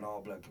grew up in an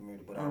all black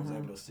community, but I was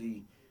able to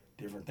see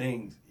different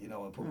things, you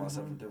know, and put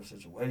myself in different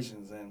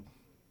situations, and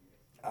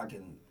I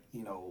can,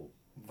 you know,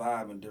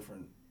 vibe in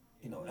different,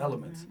 you know,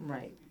 elements.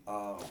 Right.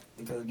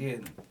 Because,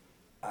 again,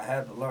 I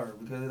had to learn,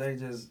 because they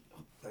just,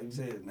 like you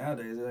said,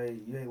 nowadays,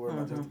 you ain't worried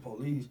about just the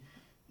police.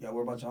 You got to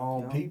worry about your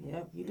own people.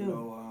 Yep, you do. You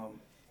know,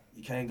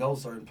 you can't go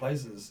certain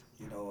places.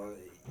 You know,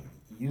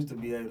 you used to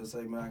be able to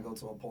say, man, I go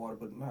to a party,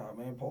 but nah,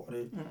 man,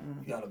 party,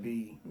 you got to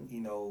be,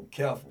 you know,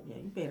 careful. Yeah,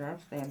 you better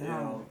understand You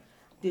home. know,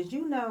 Did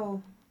you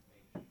know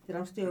that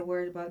I'm still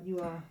worried about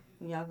you all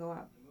when y'all go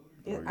out?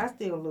 I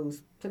still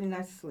lose plenty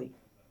nights of sleep.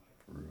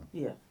 For real.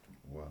 Yeah.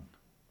 Wow.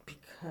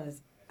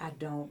 Because I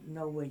don't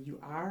know where you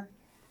are.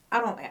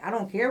 I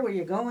don't care where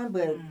you're going,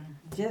 but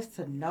just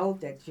to know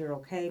that you're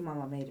okay,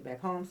 Mama made it back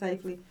home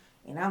safely,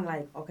 and I'm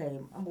like, okay,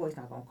 my boy's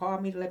not gonna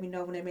call me to let me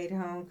know when they made it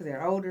home because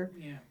they're older.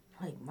 Yeah.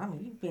 Like, Mama,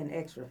 you being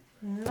extra.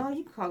 No,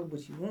 you can call it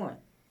what you want.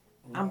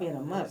 I'm being a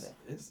mother.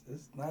 It's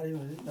not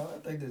even, you know, I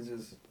think that's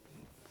just,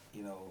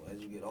 you know,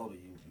 as you get older,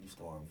 you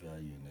start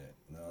valuing that.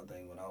 You know, I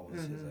think when I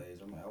was his age,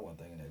 I mean, I wasn't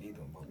thinking that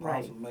either. But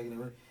Pops was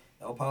making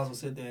it, Pops would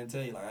sit there and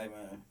tell you, like, hey,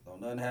 man,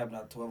 don't nothing happen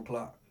after 12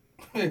 o'clock.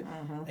 And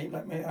you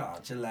like, man,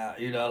 chill out.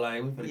 You know,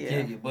 like, we finna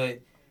kick it.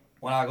 But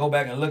when I go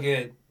back and look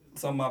at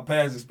some of my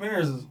past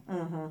experiences,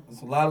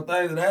 there's a lot of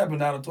things that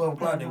happened out of 12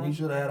 o'clock that we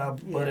should have had our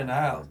butt in the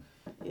house.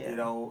 You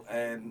know,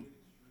 and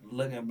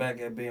looking back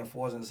at being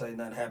fortunate to say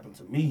nothing happened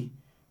to me,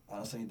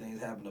 I've seen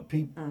things happen to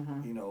people,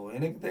 you know,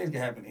 and things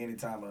can happen any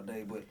time of the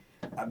day. But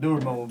I do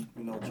remember,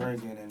 you know,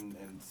 drinking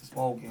and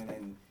smoking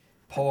and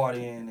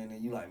partying, and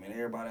then you like, man,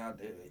 everybody out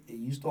there,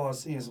 you start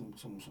seeing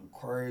some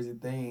crazy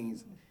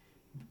things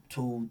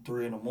 2,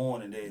 3 in the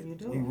morning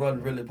that we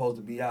wasn't really supposed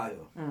to be out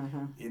here.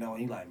 You know,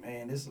 and you like,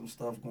 man, there's some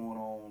stuff going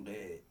on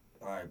that,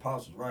 all right,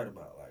 Pops was right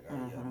about. Like,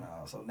 yeah,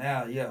 nah. So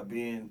now,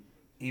 being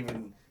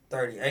even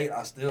 38,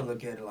 I still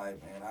look at it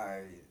like, man,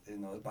 you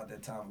know, it's about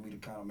that time for me to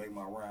kind of make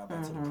my round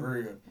back to the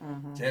crib.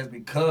 Just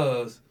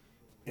because,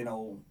 you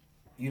know,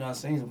 you done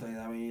seen some things.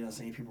 I mean, you done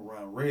seen people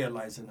run red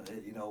lights, and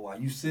you know, while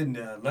you sitting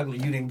there, luckily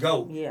you didn't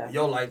go. Yeah.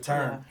 Your light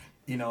turned.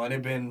 You know, and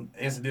it been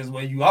incidents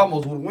where you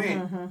almost would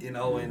win. You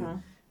know,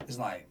 and it's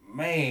like,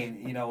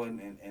 man, you know,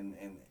 and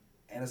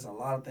it's a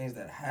lot of things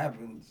that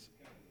happens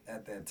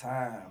at that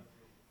time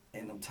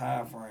in them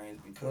time frames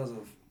because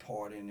of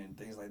partying and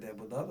things like that.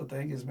 But the other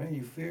thing is, man,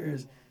 you fear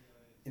is,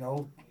 you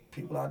know,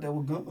 people out there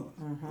with guns.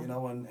 You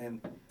know,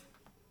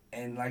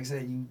 and like I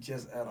said, you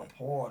just at a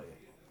party.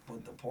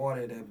 But the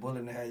party, that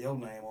bullet that had your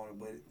name on it,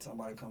 but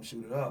somebody come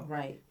shoot it up.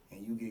 Right.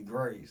 And you get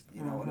grazed,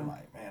 you know, and I'm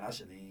like, man, I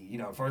should have, you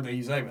know, first thing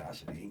you say, man, I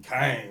should have eaten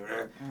cane,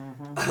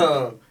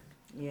 man.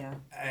 Yeah.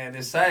 And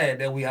it's sad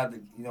that we have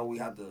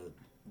to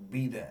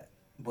be that.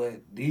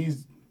 But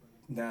these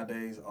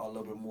nowadays are a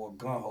little bit more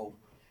gung-ho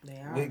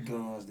with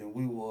guns than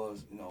we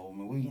was, you know, I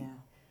mean,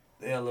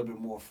 they're a little bit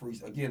more free.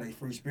 Again, they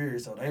free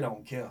spirits, so they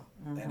don't care.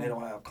 And they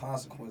don't have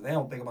consequences. They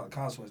don't think about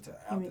consequences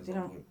after it's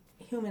over with.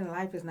 Human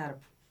life is not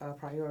a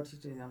priority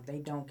to them. They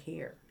don't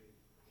care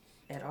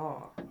at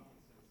all.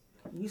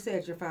 You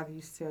said your father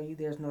used to tell you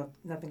there's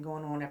nothing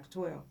going on after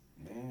 12.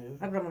 Man.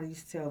 My grandmother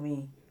used to tell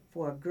me,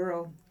 for a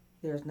girl,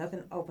 there's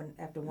nothing open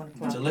after 1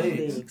 o'clock. But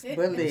legs.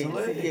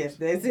 Yes,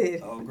 that's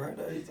it. Oh,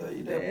 granddad used to tell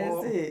you that,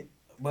 boy. That's it.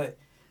 But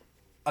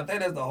I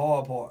think that's the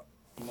hard part,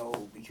 you know,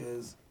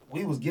 because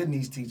we was getting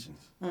these teachings.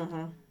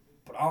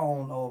 But I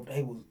don't know if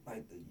they was,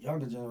 like, the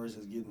younger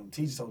generations getting them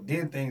teachings. So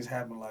then things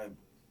happen like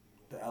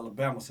the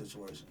Alabama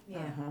situation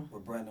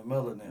with Brandon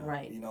Miller now.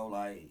 Right. You know,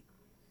 like,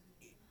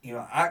 you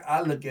know,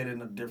 I look at it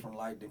in a different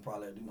light than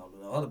probably, you know,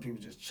 the other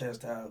people just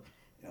chastise,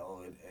 you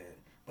know,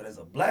 but as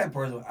a black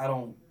person, I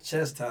don't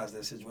chastise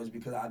that situation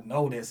because I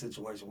know that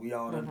situation. We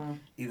all done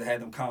either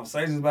had them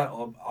conversations about it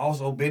or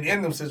also been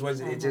in them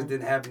situations. It just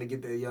didn't happen to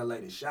get that young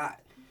lady shot.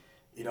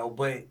 You know,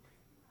 but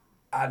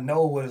I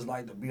know what it's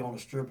like to be on the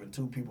strip and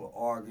two people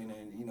arguing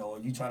and, you know,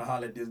 you trying to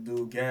holler at this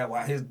dude, Gab,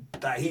 while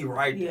he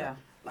right there. Yeah.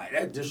 Like,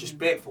 that's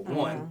disrespect for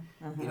one.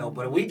 You know,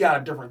 but we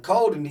got a different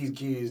code than these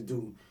kids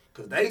do.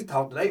 Because they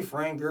talk to their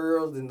friend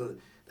girls and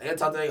They'll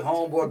talk to their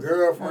homeboy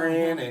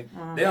girlfriend,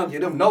 and they don't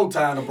give them no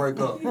time to break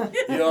up. You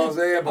know what I'm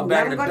saying? But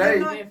back in the day,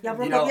 y'all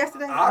broke you know, up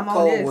yesterday? our I'm on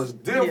code this. was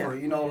different.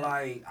 Yeah. You know,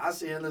 like, I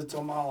sit and listen to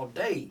them all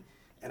day.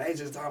 And they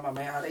just talking about,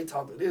 man, how they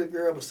talk to this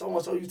girl, but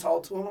so-and-so you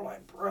talk to him. I'm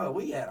like, bro,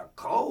 we had a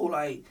code.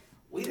 Like,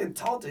 we didn't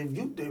talk to him.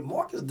 Did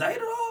Marcus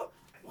dated her?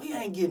 We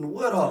ain't getting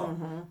with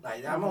her.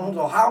 Like, I don't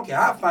know how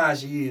fine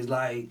she is.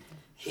 Like,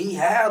 he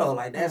had her.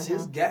 Like, that's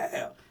his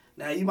gal.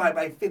 Now, you might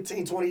be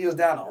 15, 20 years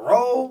down the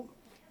road,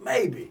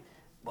 maybe.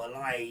 But,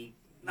 like,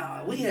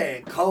 nah, we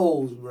had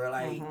codes, bro.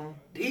 Like,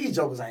 these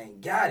jokers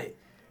ain't got it.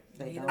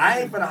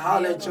 I ain't finna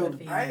holler at your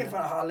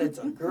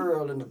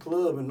girl in the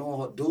club and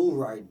know her dude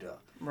right there.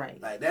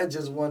 Right. Like, that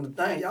just wasn't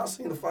the thing. Y'all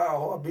seen the 5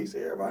 Heartbeats?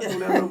 Everybody knew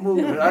that little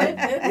movie, right?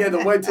 You had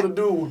to wait till the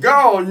dude was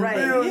gone, you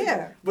feel me?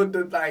 Yeah. But,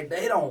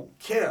 they don't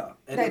care.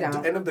 And They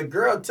don't. And if the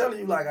girl telling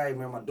you, like, hey,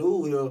 man, my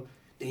dude here,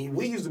 then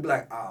we used to be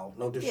like, oh,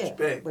 no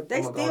disrespect. Yeah, but they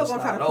I'ma still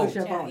gonna try to push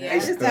up on it. They It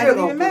just still doesn't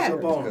gonna even push matter.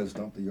 up on it. Because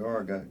Stomp the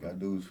Yard got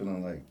dudes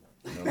feeling like,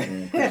 you know what I'm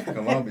saying, Christopher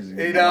Columbus. You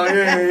know, you know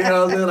what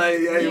I'm saying? Like,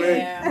 hey,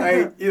 Yeah.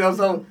 man, like, you know,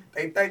 so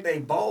they think they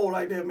bold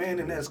like that, man,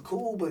 and that's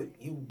cool, but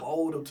you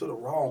bold up to the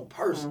wrong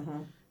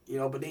person. You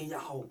know, but then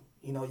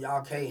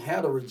y'all can't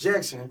handle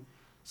rejection.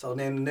 So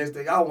then the next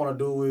thing I want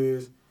to do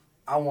is,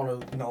 I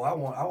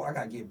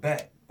got to get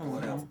back or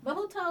whatever. But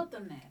who told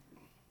them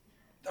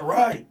that?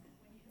 Right.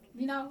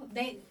 You know,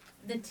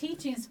 the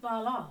teachings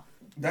fall off.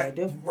 That,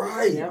 They do.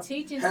 right. Yep.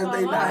 Teachings Have fall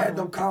they off. not had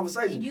them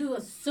conversations? You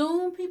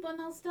assume people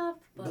know stuff,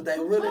 But they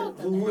who really, told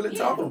them who that? really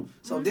Yeah. told them?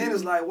 So then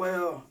it's like,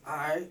 well, all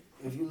right,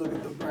 if you look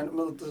at the Brandon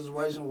Miller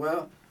situation,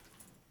 well,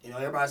 you know,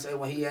 everybody say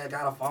when he had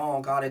got a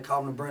phone call, they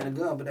called him to bring the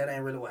gun, but that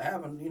ain't really what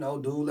happened. You know,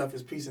 dude left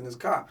his piece in his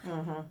car.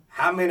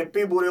 How many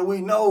people that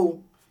we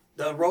know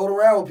that rode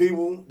around with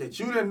people that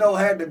you didn't know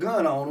had the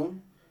gun on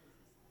them,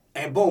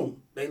 and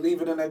boom, they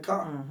leave it in their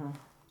car.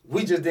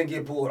 We just didn't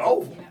get pulled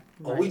over. Yeah.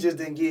 Or we just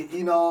didn't get,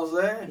 you know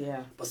what I'm saying?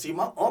 Yeah. But see,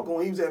 my uncle,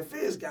 when he was at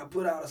Fisk, got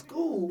put out of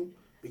school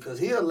because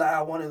he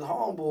allowed one of his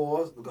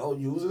homeboys to go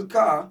use his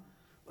car,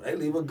 but they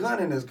leave a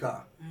gun in his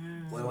car.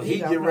 Well, when he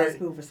got get put out of ready,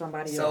 school for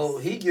somebody so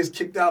else. he gets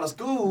kicked out of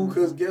school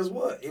because guess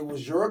what? It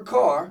was your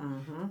car,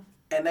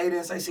 and they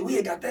didn't say, see, we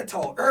had got that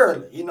told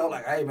early. You know,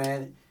 like, hey,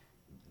 man,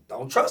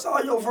 don't trust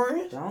all your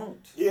friends. Don't.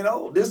 You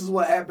know, this is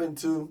what happened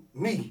to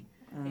me.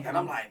 And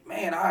I'm like,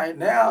 man, all right,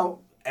 now,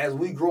 as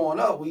we growing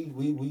up, we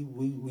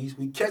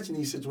catching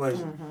these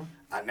situations.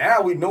 And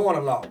now we knowing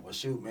the law. Well,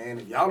 shoot, man,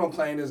 if y'all don't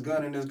claim this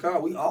gun in this car,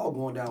 we all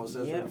going down with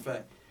self-defense. Yeah.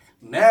 Fact.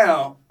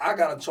 Now, I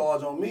got a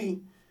charge on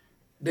me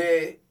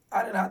that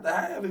I didn't have to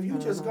have if you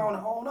just going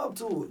to own up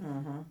to it.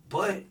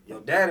 But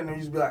your dad and them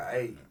used to be like,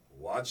 hey,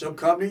 watch your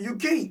company you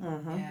keep.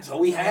 So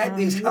we had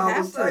these You have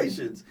to.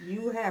 conversations.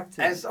 You have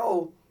to. And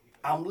so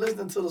I'm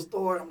listening to the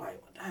story. I'm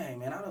like, well, dang,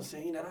 man, I done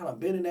seen that. I done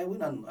been in that. We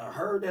done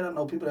heard that. I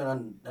know people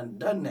that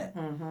done that.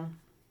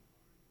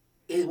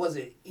 Is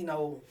it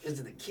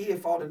the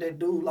kid fault that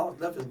dude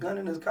left his gun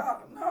in his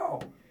car?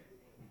 No.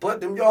 But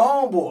them your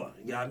homeboy.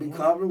 You gotta be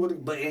comfortable with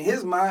it. But in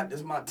his mind,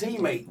 it's my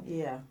teammate.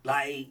 Yeah.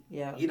 Like,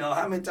 Yeah. you know,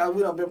 how many times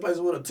we done been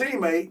places with a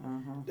teammate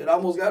that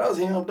almost got us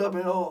hemmed up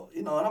and all,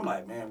 you know, and I'm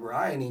like, man, bro,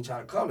 I ain't even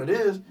trying to come to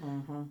this.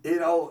 You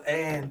know,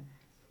 and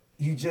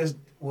you just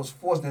was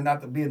fortunate not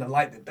to be in the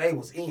light that they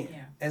was in.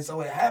 Yeah. And so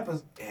it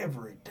happens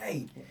every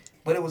day.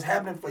 But it was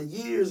happening for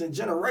years and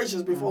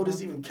generations before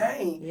this even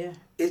came. Yeah.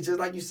 It's just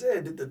like you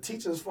said, did the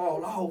teachers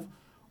fall off,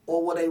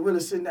 or were they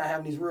really sitting there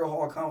having these real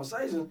hard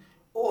conversations,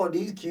 or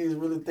these kids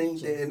really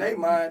think that in their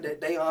mind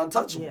that they are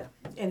untouchable? Yeah.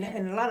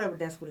 And a lot of it,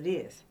 that's what it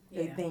is.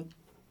 They Yeah. think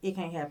it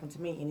can't happen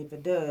to me, and if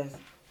it does,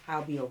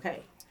 I'll be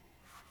okay.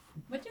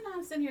 But you know,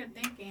 I'm sitting here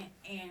thinking,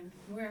 and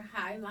we're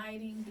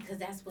highlighting because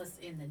that's what's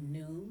in the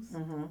news.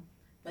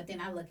 But then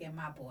I look at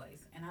my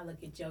boys, and I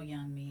look at your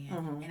young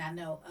men, and I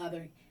know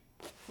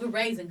we're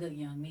raising good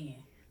young men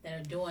that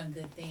are doing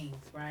good things,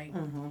 right?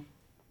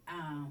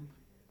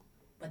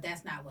 But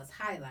that's not what's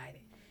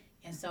highlighted.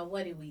 And so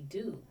what do we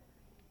do?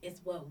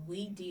 It's what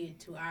we did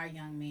to our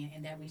young men,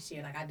 and that we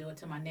share. Like I do it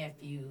to my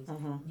nephews.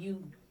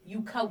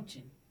 You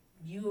coaching,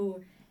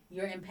 you're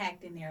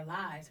impacting their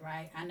lives,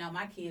 right? I know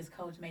my kids'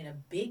 coach made a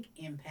big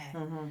impact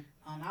on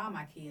all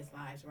my kids'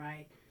 lives,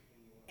 right?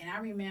 And I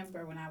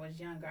remember when I was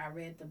younger, I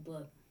read the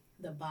book,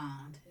 The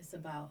Bond. It's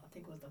about, I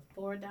think it was the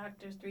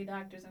 3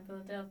 doctors in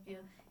Philadelphia,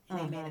 and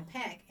they made a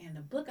pact. And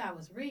the book I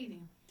was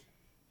reading,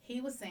 he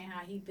was saying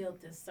how he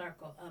built this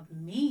circle of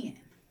men.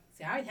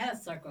 See, I already had a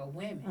circle of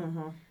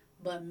women,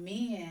 but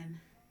men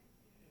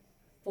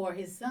for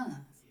his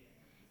sons.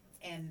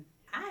 And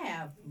I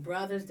have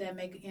brothers that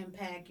make an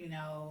impact, you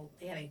know,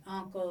 they had their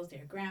uncles,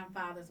 their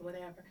grandfathers,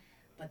 whatever.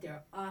 But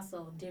there are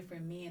also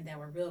different men that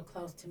were real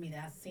close to me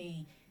that I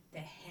seen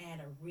that had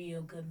a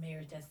real good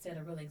marriage, that set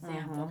a real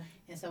example.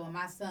 And so when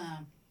my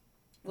son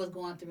was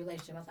going through a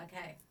relationship, I was like,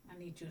 hey, I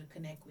need you to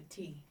connect with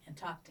T and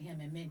talk to him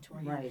and mentor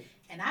him. Right.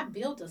 And I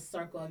built a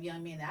circle of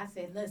young men that I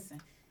said, listen,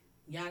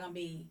 y'all going to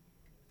be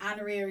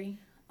honorary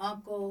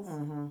uncles,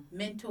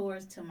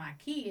 mentors to my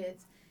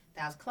kids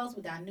that I was close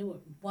with. I knew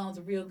one was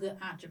a real good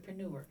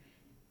entrepreneur.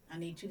 I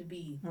need you to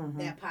be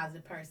that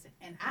positive person.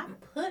 And I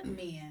put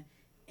men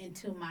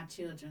into my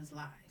children's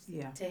lives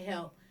to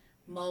help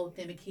mold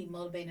them and keep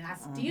motivating. And I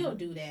still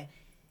do that.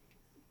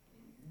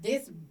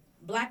 This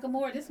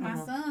Blackamore, this is my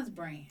son's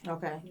brand.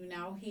 Okay. You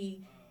know,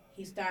 he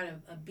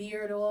started a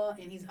beard oil,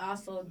 and he's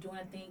also doing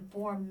a thing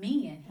for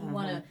men. He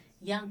wanted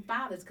young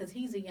fathers because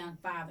he's a young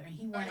father, and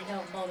he wanted to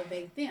help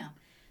motivate them.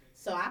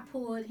 So I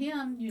pulled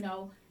him, you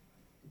know,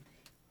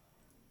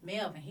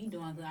 Melvin, he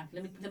doing good.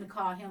 Let me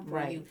call him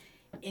for you.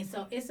 And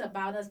so it's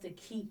about us to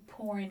keep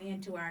pouring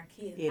into our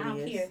kids. I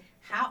don't care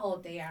how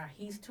old they are.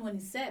 He's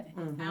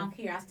 27. I don't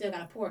care. I still got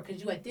to pour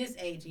because you at this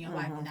age in your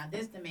life. Now,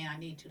 this the man I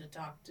need you to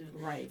talk to.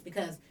 Right.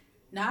 Because,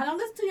 no, I don't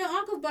listen to your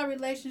uncles about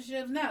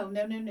relationships. No.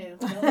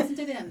 Don't listen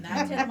to them.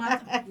 Not tell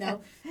my,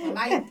 no. When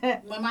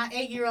my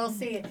 8-year-old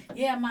said,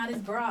 yeah, Ma, this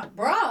broad.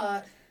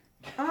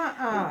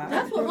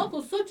 That's what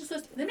Uncle such and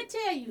such. Let me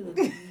tell you,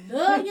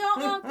 love your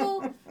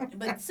uncle,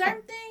 but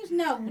certain things,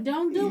 no,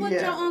 don't do what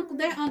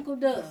that uncle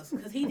does,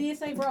 because he did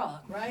say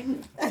broad, right?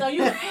 So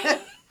you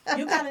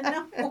gotta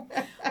know.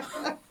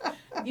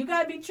 You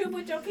gotta be true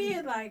with your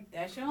kids. Like,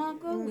 that's your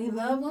uncle. We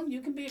love him.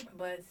 You can be,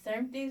 but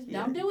certain things,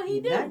 don't do what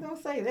he do. Not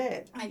gonna say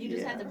that. And you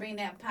just have to bring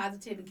that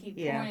positive and keep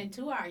pouring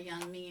into our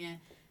young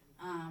men,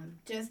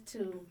 just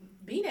to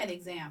be that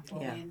example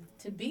and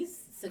to be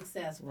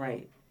successful.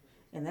 Right.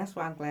 And that's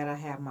why I'm glad I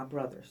have my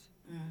brothers,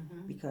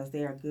 because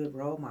they are good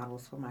role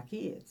models for my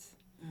kids.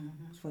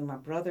 Between my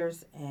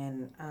brothers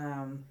and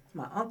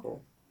my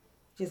uncle,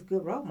 just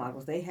good role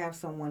models. They have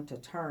someone to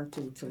turn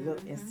to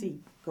look and see,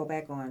 go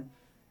back on,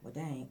 well,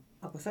 dang,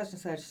 Uncle such and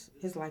such,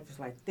 his life is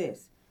like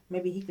this.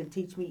 Maybe he can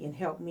teach me and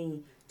help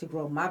me to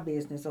grow my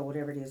business or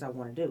whatever it is I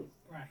want to do.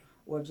 Right.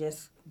 Or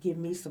just give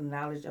me some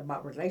knowledge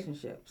about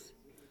relationships.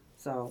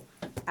 So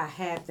I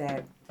have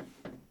that,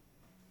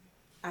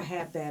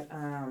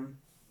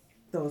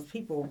 those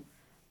people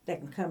that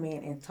can come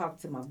in and talk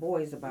to my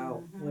boys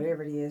about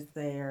whatever it is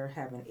they're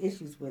having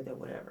issues with or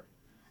whatever.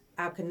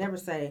 I can never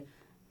say,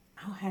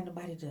 I don't have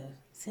nobody to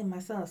send my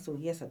sons to.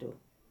 Yes, I do.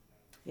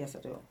 Yes, I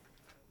do.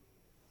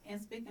 And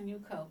speaking of you,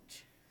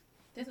 Coach,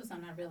 this was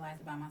something I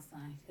realized about my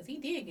son, because he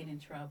did get in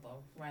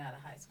trouble right out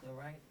of high school,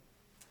 right?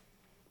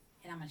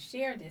 And I'm going to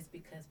share this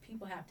because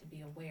people have to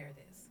be aware of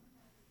this.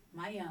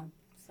 My young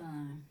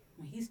son,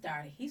 when he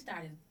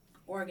started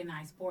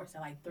organized sports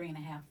at like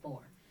 3.5, 4.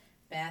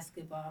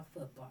 Basketball,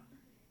 football.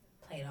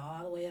 Played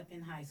all the way up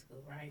in high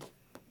school, right?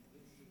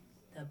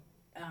 The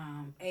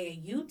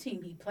AAU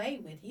team he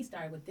played with, he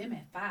started with them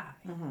at 5.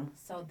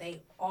 So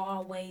they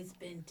always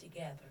been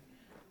together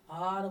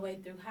all the way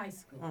through high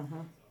school.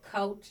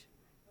 Coach,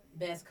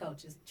 best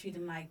coaches, treat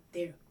them like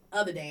their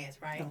other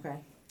dads, right? Okay.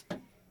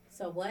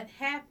 So what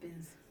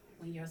happens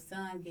when your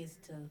son gets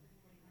to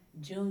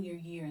junior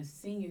year and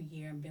senior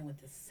year and been with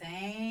the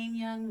same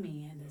young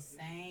men, the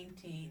same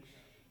team,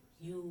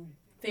 you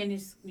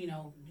finish, you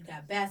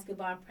got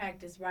basketball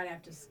practice right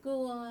after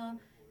school,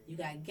 you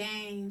got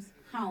games,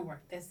 homework,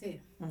 that's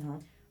it.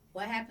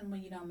 What happens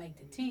when you don't make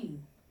the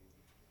team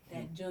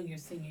that junior,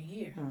 senior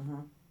year?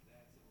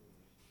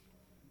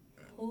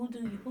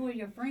 Who are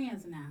your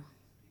friends now?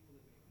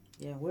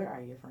 Yeah, where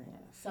are your friends?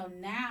 So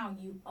now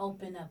you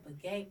open up a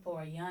gate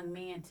for a young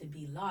man to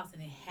be lost,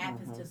 and it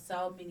happens to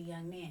so many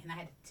young men. And I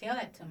had to tell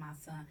that to my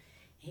son.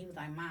 He was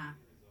like, Mom,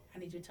 I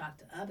need you to talk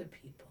to other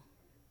people.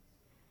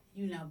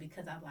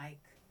 Because I'm like,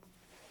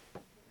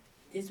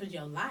 this was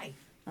your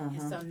life.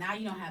 And so now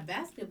you don't have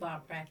basketball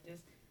practice.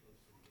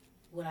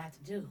 What I have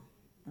to do?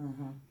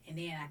 And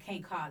then I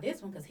can't call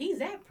this one because he's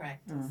at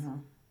practice.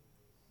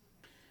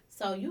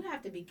 So you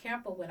have to be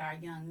careful with our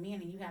young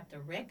men, and you have to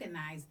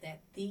recognize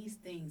that these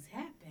things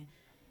happen.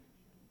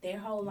 Their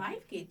whole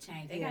life get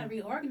changed. They got to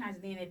reorganize.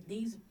 And then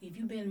if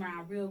you've been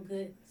around real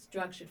good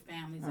structured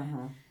families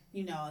and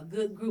a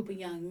good group of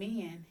young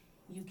men,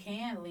 you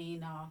can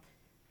lean off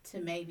to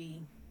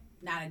maybe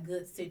not a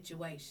good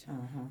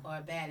situation or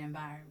a bad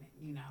environment,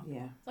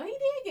 Yeah. So he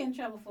did get in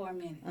trouble for a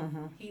minute.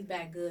 He's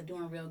back good,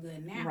 doing real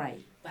good now. Right.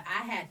 But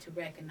I had to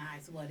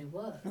recognize what it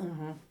was.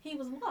 He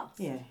was lost.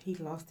 Yeah, he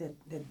lost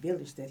that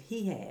village that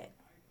he had.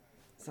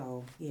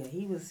 So, yeah,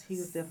 he was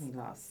definitely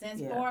lost. Since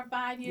 4 or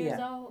 5 years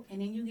old,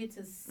 and then you get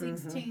to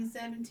 16,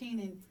 17,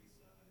 and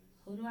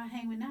who do I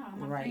hang with now?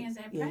 My friends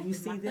at practice. Yeah, you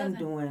see them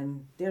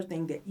doing their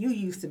thing that you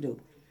used to do.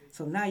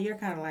 So now you're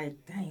kind of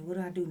like, dang, what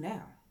do I do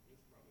now?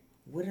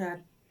 What do I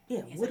do?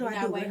 Where do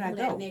I go?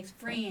 That next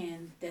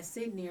friend that's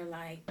sitting there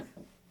like,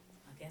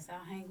 I guess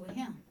I'll hang with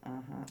him.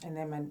 And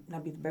that might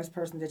not be the best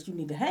person that you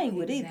need to hang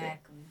with either.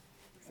 Exactly.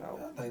 So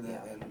I think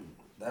that, and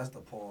that's the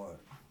part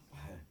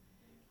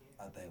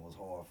I think was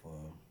hard for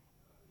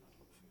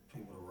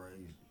people to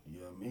raise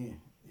young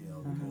men,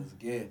 because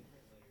again,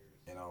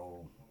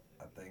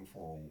 I think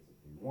for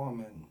a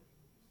woman,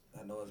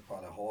 I know it's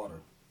probably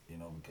harder,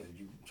 because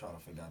you trying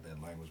to figure out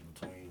that language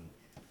between,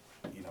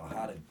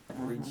 how to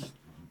reach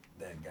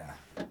that guy,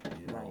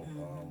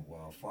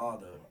 while a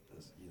father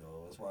is,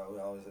 that's why we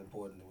always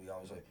important. We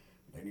always say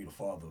they need a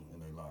father in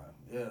their life.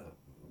 Yeah,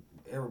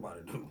 everybody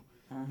do.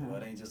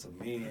 It ain't just a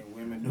men,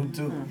 women do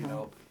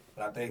too.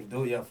 But I think,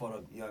 for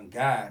the young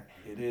guy,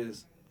 it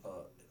is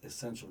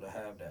essential to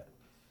have that.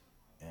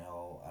 You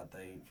know, I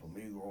think for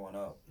me growing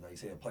up, like you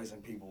said,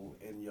 placing people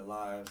in your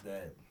lives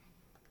that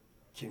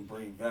can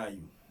bring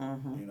value,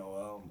 you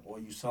know, or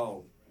you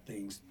saw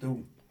things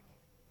through.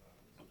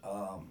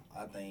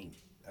 I think,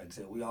 like I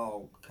said, we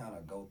all kind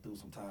of go through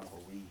some times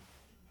where we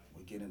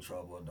get in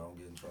trouble or don't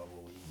get in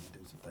trouble. We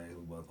do some things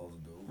we weren't supposed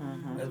to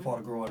do. That's part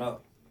of growing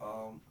up.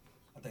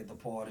 I think the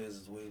part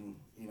is when,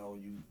 you know,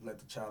 you let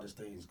the childish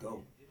things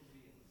go.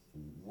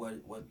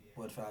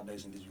 What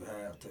foundation did you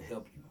have to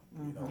help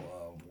you? You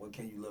know, what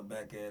can you look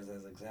back as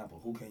an example?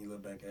 Who can you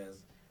look back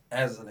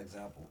as an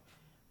example?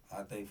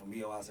 I think for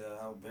me, I said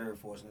I'm very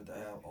fortunate to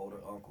have older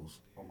uncles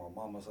on my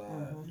mama's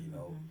side. You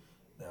know,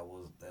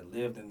 that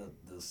lived in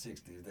the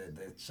 60s,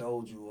 that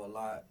showed you a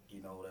lot.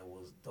 You know, that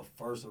was the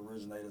first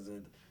originators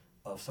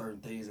of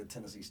certain things at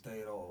Tennessee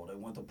State, or they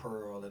went to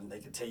Pearl, and they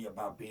could tell you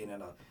about being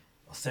in a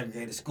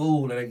segregated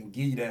school, and they can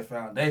give you that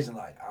foundation.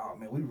 Like, oh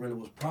man, we really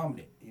was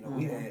prominent. You know,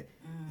 we had,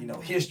 you know,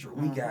 history.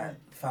 We got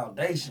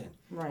foundation.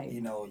 Right.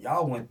 You know,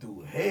 y'all went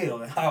through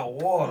hell and hot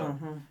water.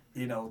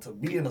 You know, to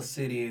be in a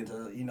city and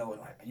to, you know,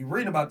 like you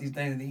read about these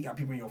things, and then you got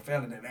people in your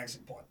family that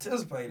actually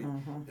participated.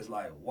 It's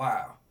like,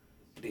 wow.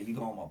 But then you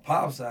go on my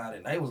pop's side,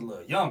 and they was a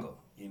little younger.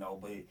 You know,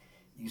 but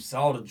you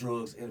saw the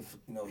drugs, you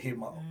know, hit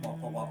my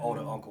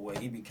older uncle where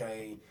he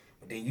became.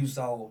 But then you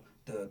saw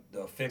the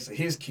effects of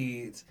his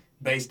kids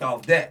based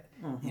off that.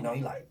 You know,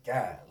 he like,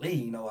 golly,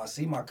 you know, I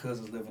see my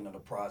cousins living in the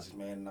projects,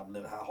 man, and I'm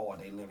living how hard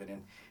they living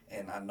in.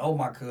 And I know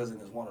my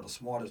cousin is one of the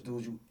smartest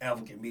dudes you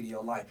ever can meet in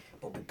your life.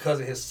 But because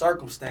of his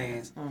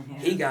circumstance,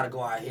 he got to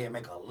go out here and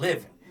make a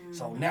living.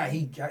 So now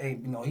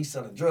he's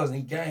selling drugs, and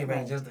he game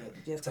ain't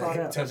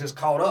just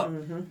caught up.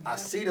 I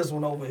see this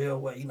one over here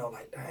where, you know,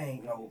 like, dang,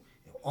 you know,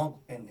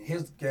 uncle and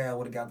his gal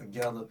would have got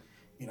together,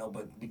 you know,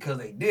 but because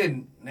they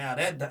didn't, now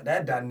that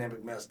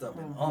dynamic messed up.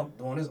 And Unc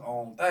doing his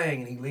own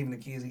thing, and he leaving the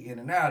kids in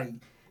and out. And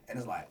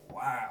it's like,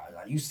 wow,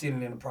 like you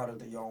sitting in the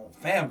product of your own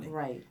family.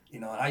 Right. You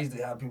know, and I used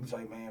to have people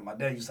say, man, my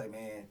dad used to say,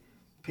 man,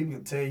 people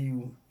can tell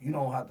you, you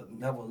don't have to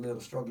never live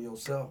the struggle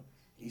yourself.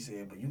 He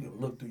said, but you can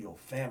look through your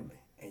family,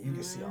 and you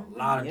can see a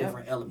lot of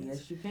different elements.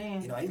 Yes, you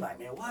can. You know, he's like,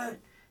 man, what?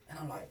 And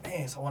I'm like,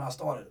 man, so when I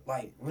started,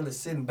 like, really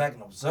sitting back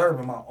and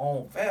observing my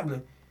own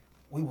family,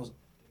 we was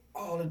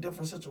all in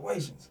different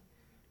situations.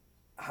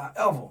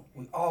 However,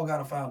 we all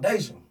got a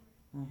foundation.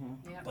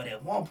 But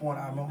at one point,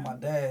 I remember my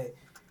dad,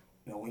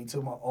 you know, when he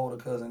took my older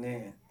cousin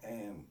in,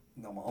 and,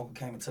 you know, my uncle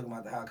came and took him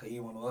out the house because he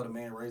was the other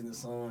man raising his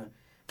son.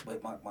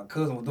 But my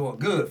cousin was doing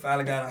good,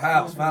 finally got a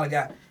house,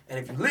 and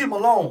if you leave him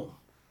alone,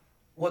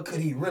 what could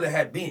he really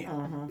have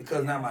been?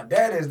 Because now my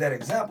dad is that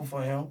example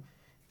for him,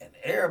 and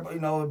everybody,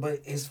 you know, but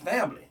his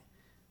family.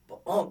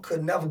 But Unc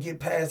could never get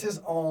past his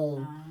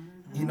own,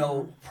 you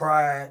know,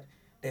 pride,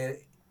 and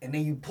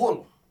then you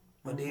pull him.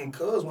 But then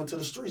Cuz went to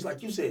the streets,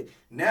 like you said.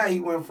 Now he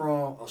went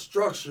from a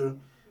structure,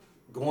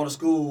 going to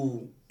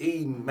school,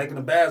 eating, making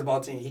a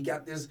basketball team. He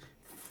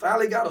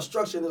finally got a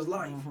structure in his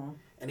life.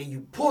 And then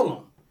you pull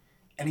him,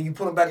 and then you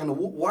put him back in the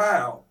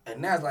wild,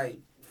 and now it's like,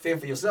 fend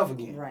for yourself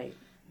again. Right.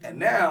 And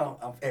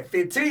now, at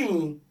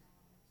 15,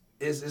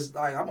 it's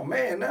like, I'm a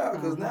man now,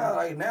 because now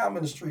I'm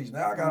in the streets.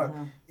 Now I gotta,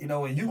 you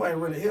know, and you ain't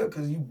really here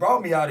because you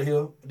brought me out of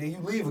here, then you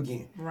leave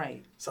again.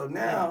 Right. So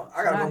now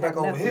I gotta go back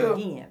over here.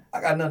 Again.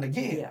 I got nothing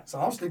again. Yeah. So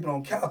I'm sleeping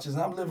on couches,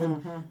 and I'm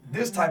living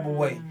this type of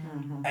way.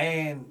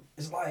 And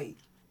it's like,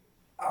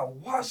 I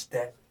watched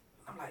that.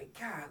 I'm like,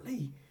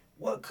 golly,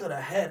 what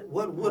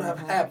would have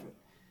happened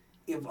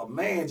if a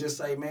man just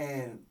say,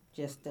 man,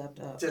 just stepped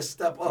up. Just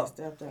step up. Just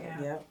stepped up,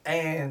 yeah.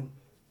 And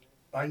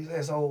like you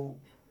said, so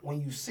when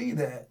you see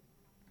that,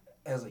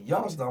 as a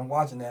youngster, I'm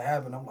watching that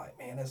happen, I'm like,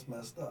 man, that's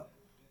messed up.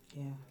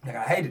 Yeah. Like,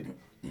 I hated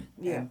it.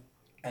 Yeah.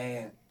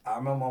 And I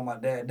remember on my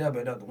dad's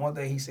deathbed, the one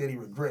thing he said he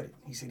regretted.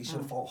 He said he should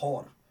have fought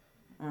harder.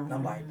 And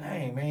I'm like,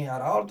 dang, man,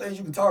 out of all the things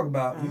you can talk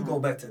about, you go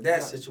back to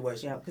that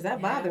situation. Yeah, because that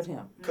bothered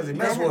him. Because it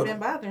messed with him.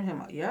 That had been bothering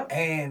him, yep.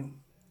 And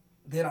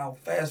then I'll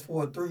fast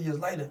forward 3 years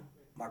later,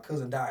 my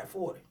cousin died at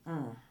 40.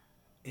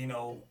 You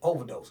know,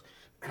 overdose.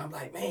 And I'm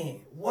like, man,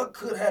 what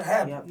could have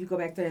happened? Yep. You go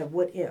back to that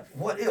what if.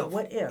 What if?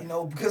 What if? You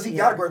know, because he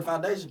got a great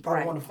foundation,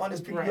 probably one of the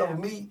funniest people you ever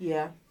meet.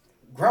 Yeah.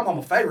 Grandma,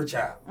 my favorite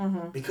child,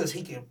 because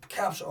he can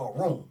capture a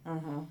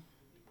room.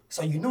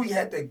 So you knew he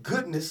had that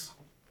goodness,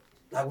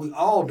 like we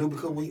all do,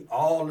 because we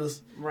all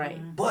is. Right.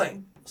 But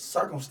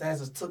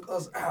circumstances took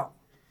us out.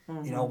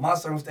 You know, my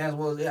circumstance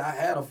was, I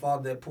had a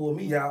father that pulled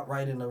me out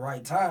right in the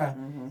right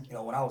time. You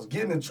know, when I was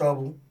getting in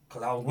trouble,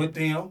 because I was with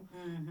them,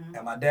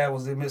 and my dad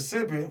was in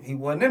Mississippi, he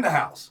wasn't in the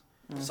house.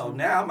 So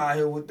now I'm out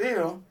here with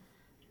them,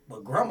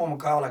 but grandmama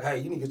called like, hey,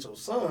 you need to get your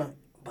son.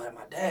 But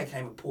my dad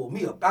came and pulled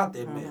me up out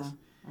that mess.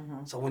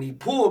 So when he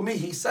pulled me,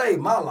 he saved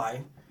my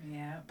life.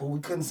 Yeah. But we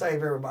couldn't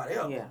save everybody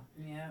else. Yeah.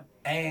 Yeah.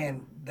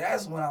 And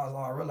that's when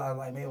I realized,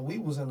 like, man, we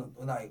was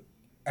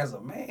as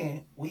a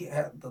man, we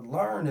had to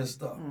learn this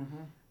stuff.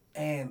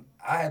 And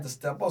I had to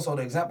step up. So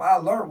the example I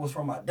learned was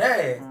from my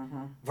dad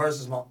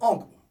versus my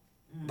uncle.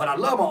 But I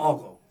love my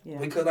uncle. Yeah.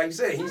 Because like you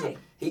said,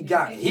 he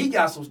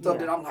got some stuff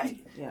that I'm like,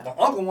 my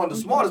uncle one of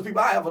the smartest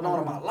people I ever known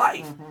in my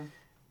life,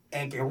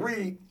 and can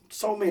read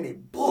so many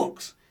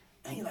books.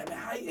 And he's like, man,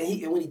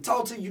 and when he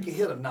talks to you, you can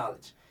hear the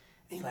knowledge.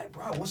 And he's like,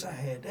 bro, I wish I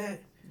had that.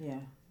 Yeah.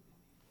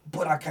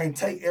 But I can't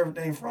take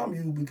everything from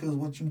you because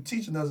what you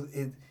teaching us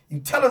is you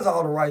tell us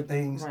all the right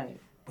things,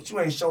 but you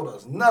ain't showed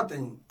us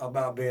nothing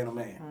about being a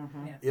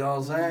man. You know what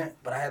I'm saying?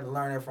 But I had to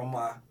learn that from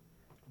my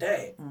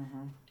dad.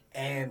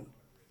 And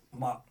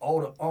my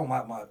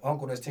my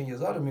uncle that's 10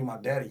 years older than me, my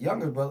daddy,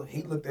 youngest brother,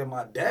 he looked at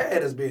my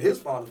dad as being his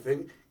father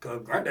figure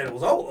because granddaddy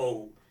was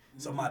old.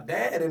 So my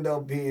dad ended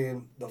up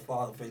being the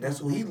father figure. That's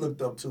who he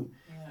looked up to.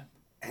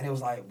 And it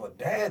was like, but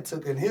dad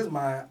took in his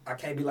mind, I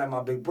can't be like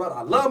my big brother.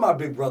 I love my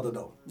big brother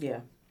though. Yeah.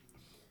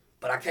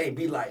 But I can't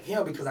be like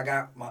him because I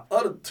got my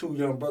other 2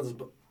 young brothers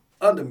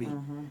under me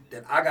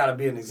that I got to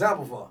be an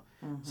example for.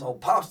 So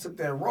Pops took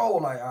that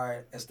role like, all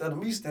right, instead of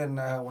me standing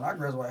there when I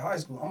graduate high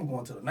school, I'm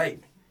going to the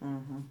Navy.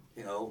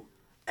 You know,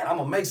 and I'm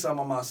going to make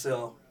something of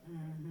myself,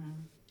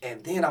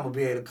 and then I'm going to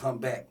be able to come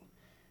back.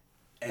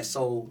 And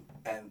so,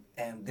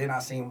 and then I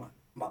seen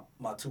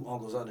my 2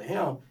 uncles under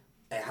him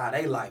and how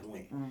they life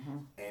went.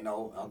 You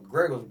know, Uncle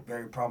Greg was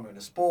very prominent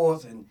in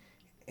sports, and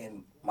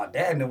my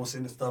dad never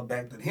sending stuff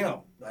back to him.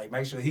 Like,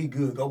 make sure he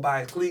good. Go buy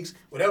his cleats.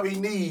 Whatever he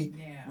need,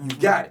 you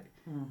got it.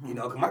 You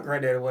know, because my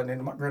granddaddy wasn't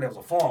in. My granddad was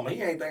a farmer.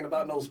 He ain't thinking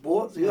about no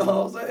sports. You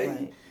know what I'm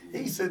saying?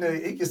 He's sitting there.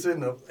 He can sit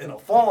in a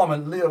farm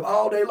and live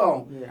all day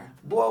long.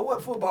 Boy,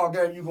 what football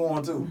game you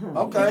going to?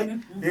 Okay.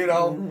 You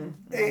know,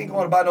 he ain't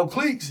going to buy no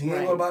cleats. He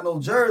ain't going to buy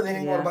no jersey. He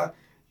ain't going to buy.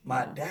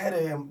 My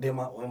daddy and then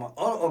when my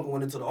other uncle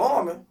went into the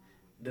army,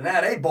 then now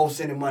they both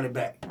sending money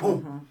back.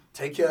 Boom.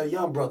 Take care of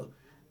young brother.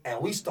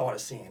 And we started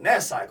seeing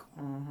that cycle.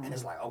 And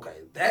it's like,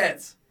 okay,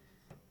 that's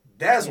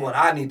what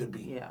I need to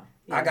be.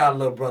 I got a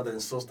little brother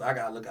and sister. I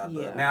got to look out.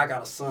 Now I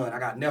got a son. I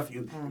got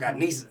nephews. I got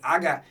nieces.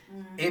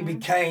 It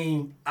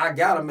became, I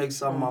got to make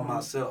something of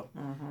myself.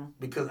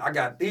 Because I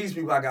got these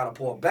people I got to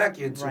pour back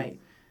into.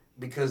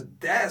 Because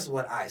that's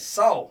what I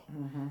saw.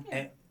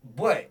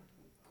 But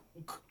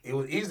it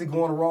was easily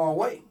going the wrong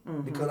way.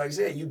 Because like I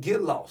said, you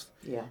get lost.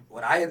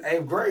 When I had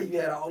 8th grade, you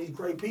had all these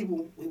great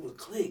people. We was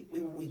clique.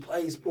 We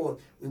played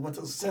sports. We went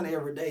to the center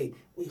every day.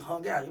 We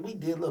hung out. We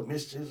did little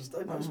mischief and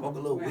stuff. We smoked a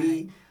little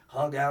weed,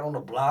 hung out on the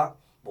block.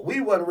 But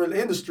we wasn't really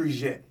in the streets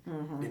yet.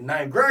 Then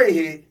 9th grade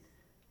hit,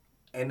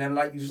 and then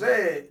like you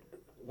said,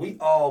 we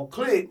all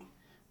clicked.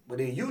 But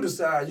then you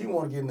decide you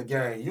want to get in the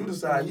game. You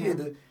decide you had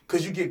to,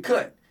 because you get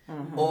cut.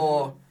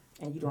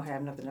 And you don't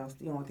have nothing else.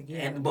 You don't want to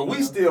get. But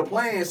we still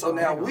playing, so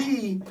now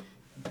we,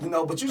 you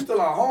know, but you still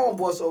our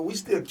homeboy, so we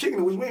still kicking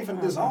it. We ain't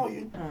finna disown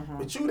you.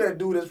 But you that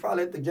dude that's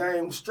probably at the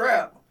game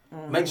strap,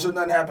 make sure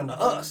nothing happen to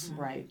us.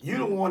 You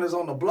the one that's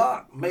on the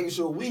block, making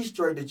sure we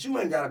straight, that you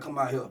ain't got to come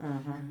out here.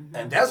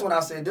 And that's when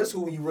I said, that's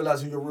who you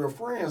realize who your real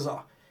friends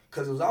are.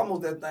 Because it was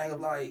almost that thing of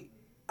like,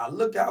 I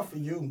look out for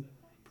you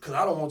because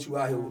I don't want you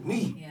out here with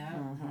me.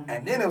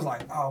 And then it was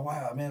like, oh,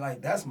 wow, man,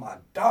 like, that's my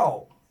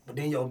dog. But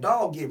then your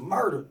dog get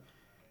murdered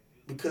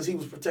because he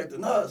was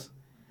protecting us,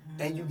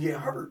 and you get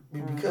hurt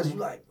because you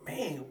like,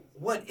 man,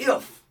 what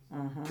if?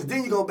 Because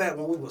then you go back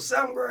when we were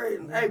 7th grade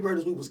and 8th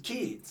graders, we was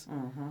kids.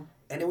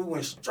 And then we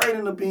went straight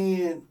into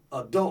being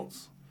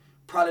adults.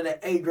 Probably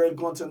that 8th grade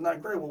going to the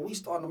 9th grade when we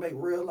started to make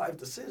real life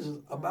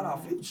decisions about our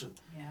future.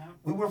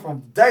 We went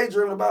from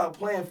daydreaming about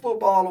playing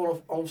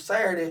football on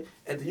Saturday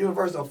at the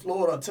University of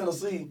Florida or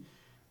Tennessee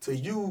to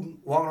you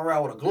walking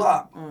around with a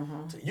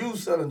Glock, to you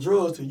selling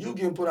drugs, to you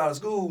getting put out of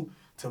school,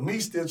 to me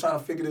still trying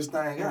to figure this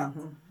thing out.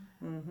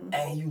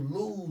 And you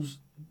lose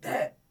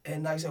that.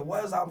 And like I said,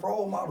 where's our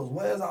role models?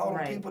 Where's all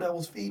the people that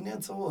was feeding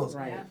into us?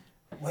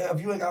 Well,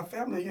 if you ain't got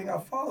family, you ain't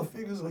got father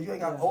figures, or you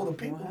ain't got older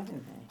people.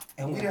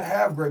 And we didn't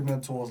have great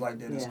mentors like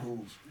that in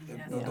schools.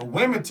 The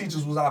women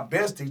teachers was our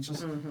best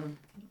teachers,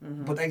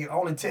 but they can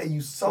only tell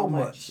you so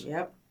much.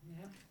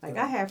 Like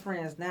I have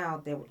friends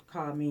now that would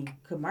call me,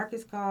 could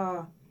Marcus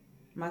call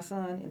my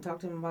son and talk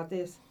to him about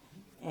this?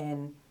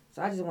 And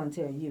so I just want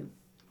to tell you,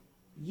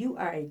 you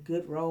are a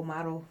good role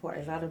model for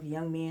a lot of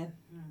young men.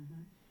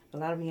 A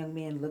lot of young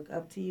men look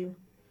up to you.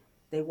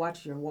 They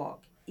watch your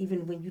walk.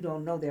 Even when you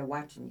don't know they're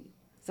watching you.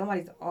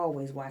 Somebody's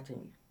always watching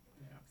you.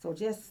 So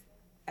just,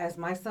 as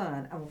my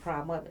son, I'm a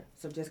proud mother.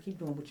 So just keep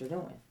doing what you're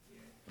doing.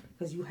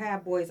 Because you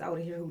have boys out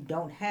here who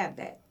don't have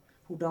that.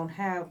 Who don't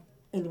have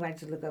anybody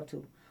to look up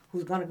to.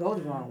 Who's going to go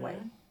the wrong way.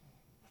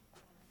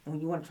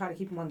 And you want to try to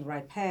keep them on the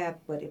right path.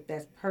 But if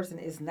that person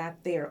is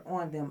not there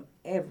on them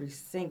every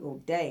single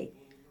day,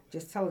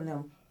 just telling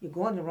them, you're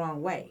going the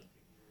wrong way.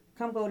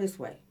 Come go this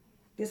way.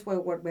 This way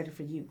will work better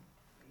for you.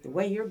 The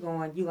way you're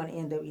going, you're going to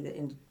end up either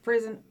in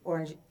prison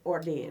or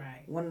dead.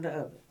 One or the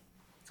other.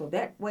 So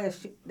that way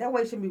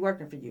shouldn't be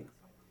working for you.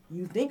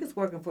 You think it's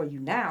working for you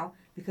now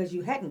because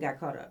you hadn't got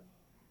caught up.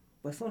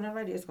 But sooner or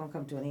later, it's going to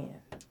come to an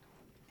end.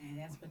 And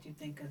that's what you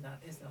think of.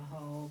 It's a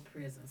whole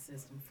prison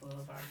system full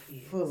of our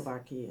kids. Full of our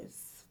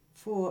kids.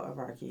 Full of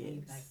our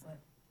kids. Like, what?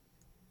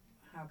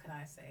 How could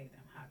I save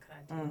them? How could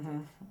I do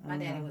that? My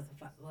daddy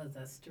was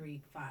a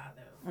street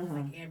father.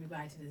 Like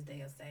everybody to this day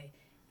will say,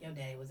 your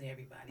daddy was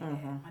everybody.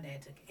 Dad. My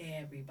dad took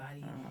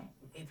everybody.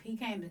 If he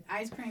came, the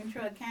ice cream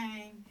truck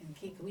came, and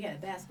we had a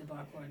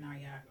basketball court in our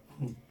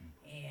yard,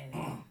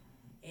 and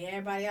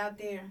everybody out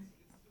there,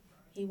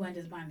 he wasn't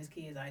just buying his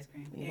kids ice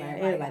cream.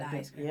 Everybody got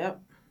ice cream.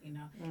 Yep. You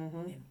know.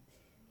 And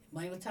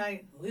money was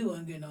tight. We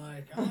wasn't getting no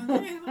ice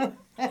cream.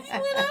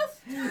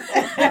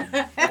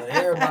 But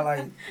everybody,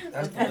 like,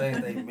 that's the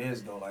thing they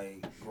missed though.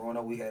 Like growing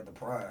up, we had the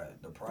Pride.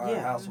 The Pride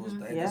house was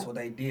that's what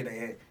they did.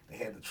 They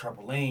had the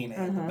trampoline, they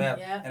had the bath,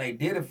 and they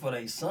did it for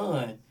their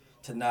son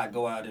to not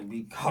go out and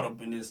be caught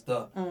up in this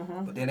stuff.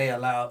 But then they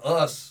allowed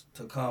us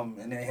to come,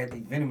 and they had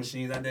these vending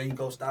machines out there. You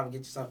go stop and get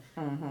you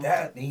something.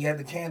 That, and you had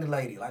the candy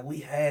lady. Like, we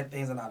had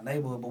things in our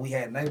neighborhood, but we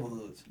had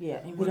neighborhoods. Yeah,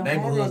 and we With don't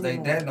neighborhoods,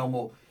 have that no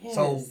more. Yes.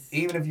 So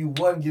even if you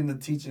wasn't getting the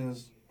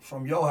teachings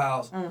from your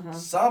house,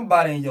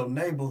 somebody in your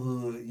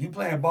neighborhood, you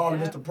playing ball in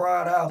Mr.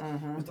 Pride house,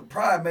 Mr.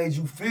 Pride made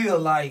you feel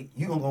like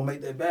you gonna go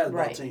make that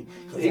basketball team.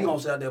 Cause he gonna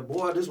say out there,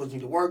 boy, this is what you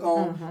need to work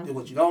on, this is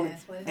what you don't.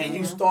 And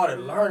you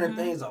started learning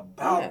things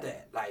about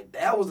that. Like,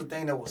 that was the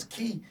thing that was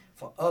key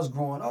for us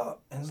growing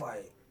up. And it's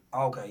like,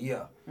 okay,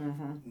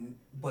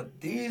 but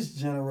these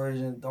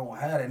generations don't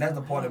have it. And that's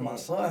the part that my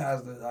son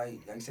has to, like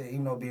I said,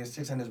 even though being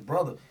 6 and his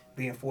brother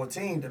being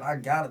 14, that I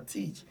gotta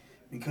teach.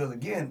 Because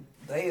again,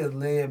 they are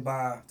led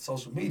by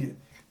social media.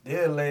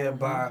 They're led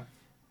by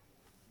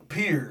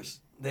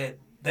peers that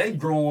they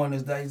growing,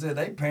 as they said,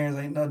 their parents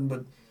ain't nothing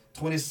but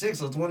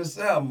 26 or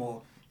 27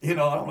 or, you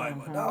know, I'm like,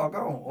 well,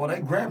 doggone. Or their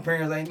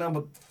grandparents ain't nothing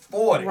but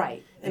 40.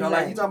 Right. You know,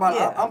 like you talking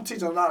about, I'm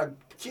teaching a lot of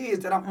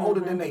kids that I'm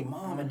older than their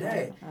mom and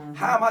dad.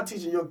 How am I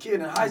teaching your kid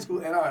in high school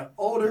and I'm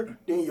older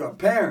than your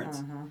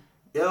parents?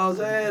 You know what I'm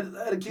saying?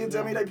 I had a kid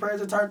tell me their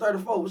parents had turned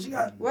 34. But she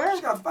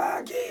got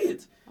 5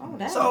 kids. Oh,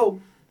 damn. So,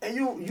 and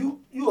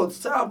you a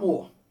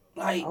sophomore.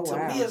 Like,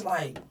 to me, it's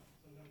like,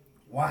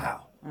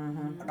 wow.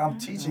 Like, I'm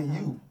teaching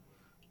you,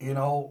 you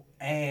know.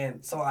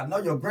 And so I know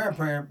your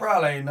grandparent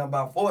probably ain't nothing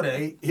about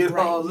 48. You know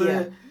what I'm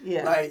saying?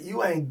 Yeah. Like,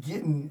 you ain't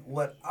getting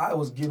what I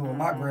was getting when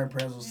my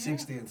grandparents was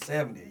 60 and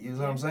 70. You know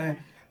what I'm saying?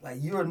 Like,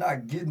 you're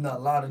not getting a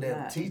lot of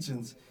that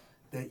teachings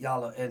that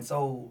y'all are. And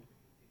so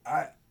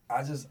I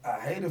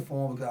hate it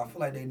for them because I feel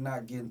like they're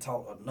not getting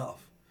taught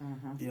enough,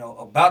 you know,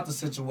 about the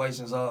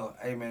situations of,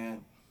 hey,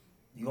 man,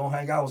 you gonna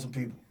hang out with some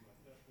people.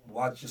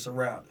 Watch your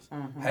surroundings.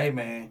 Hey,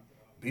 man,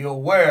 be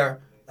aware.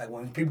 Like,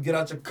 when people get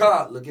out your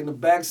car, look in the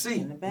back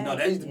seat. You know,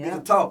 that used to be the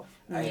talk.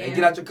 Like, they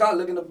get out your car,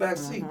 look in the back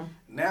seat.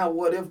 Now,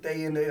 what if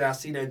they in there, I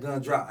see that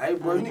gun drop? Hey,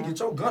 bro, you need to get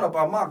your gun up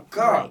out my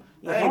car.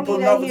 I ain't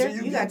pulling up until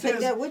you gotta take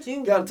that with you.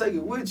 You gotta take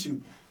it with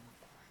you.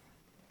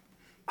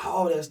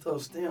 All that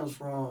stuff stems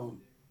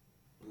from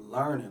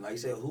learning. Like you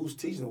said, who's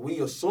teaching? We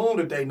assume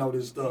that they know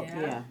this stuff.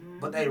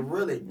 But they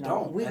really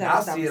don't. And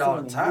I see it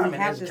all the time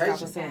in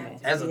education.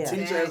 As a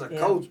teacher, as a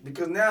coach,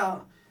 because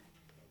now,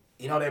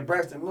 you know, that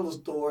Braxton Middle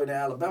store and the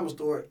Alabama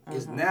store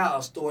is now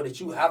a store that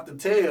you have to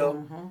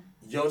tell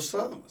your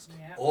sons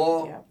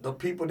or the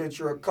people that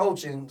you're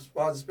coaching,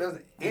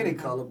 especially any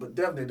color, but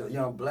definitely the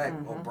young black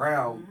or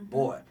brown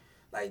boy.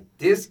 Like,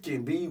 this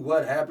can be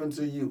what happened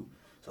to you.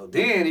 So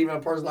then, even a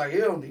person like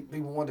him,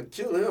 people want to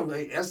kill him.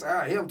 They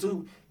SI him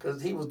too,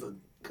 because he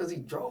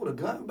drove the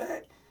gun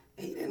back.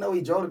 He didn't know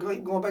he drove the gun.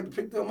 He going back to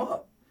pick them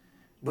up.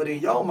 But in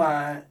your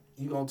mind,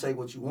 you gonna take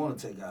what you want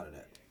to take out of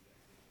that,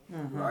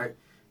 right?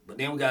 But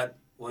then we got,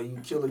 well, you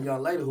kill a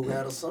young lady who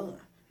had a son,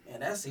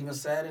 and that's even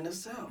sad in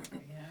itself.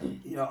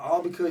 You know,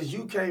 all because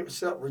you can't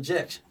accept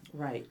rejection.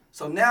 Right.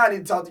 So now I need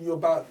to talk to you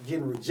about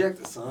getting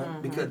rejected,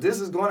 son, because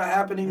this is going to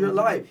happen in your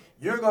life.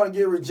 You're going to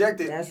get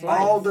rejected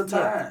all the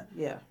time,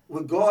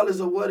 regardless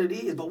of what it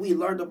is. But we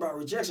learned about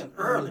rejection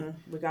early.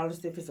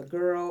 Regardless if it's a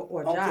girl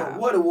or a job. Okay,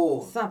 what it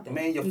was. Something.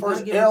 Man, your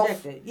first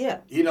elf.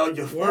 You know,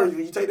 your first,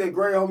 when you take that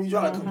grade home, you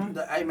try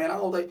to, hey, man, I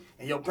don't think,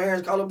 and your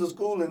parents call up to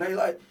school and they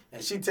like,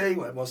 and she tell you,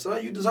 well,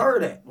 son, you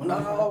deserve that. Well,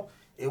 no,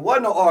 it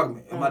wasn't no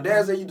argument. If my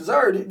dad said you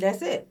deserved it,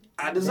 that's it.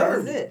 I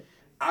deserved it.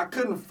 I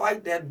couldn't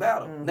fight that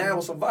battle. Now,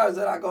 with some vibes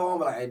that I go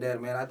home, like, hey, Daddy,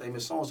 man, I think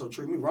Miss So-and-so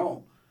treat me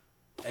wrong.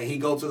 And he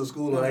go to the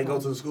school or they go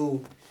to the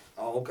school.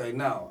 Oh, okay,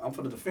 now, I'm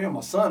finna defend my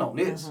son on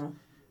this.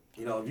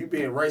 You know, if you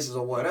being racist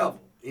or whatever.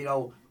 You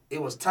know,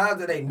 it was times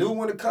that they knew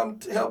when to come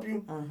to help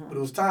you, but it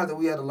was times that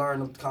we had to learn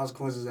the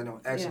consequences and the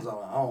actions on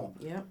our own.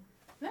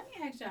 Let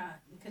me ask y'all,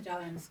 because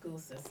y'all are in the school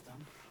system,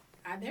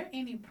 are there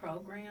any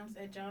programs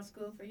at y'all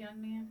school for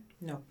young men?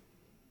 No.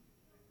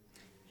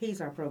 He's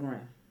our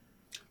program.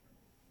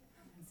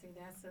 See,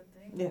 that's the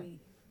thing. Yeah,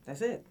 that's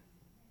it.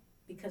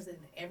 Because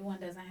everyone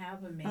doesn't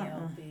have a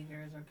male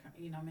figures or,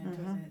 you know, mentors.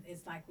 And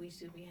it's like we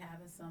should be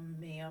having some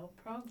male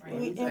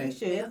programs. We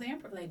should.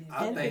 Males and ladies.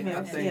 I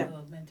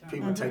think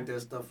people take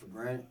that stuff for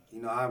granted.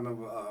 You know, I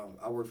remember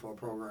I worked for a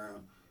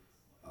program,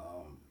 you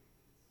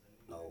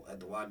know, at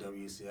the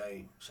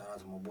YWCA. Shout out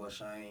to my boy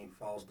Shane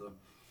Foster,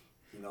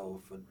 you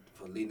know,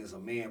 for leading this a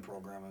men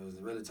program. It was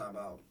really talking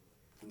about,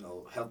 you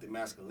know, healthy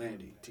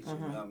masculinity, teaching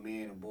young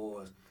men and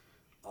boys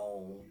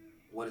on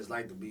what it's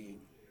like to be,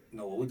 you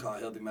know, what we call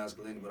healthy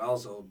masculinity, but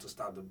also to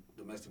stop the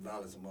domestic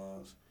violence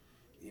amongst,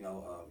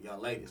 young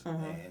ladies,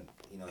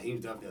 and he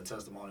was definitely a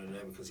testimony to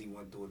that because he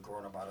went through it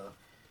growing up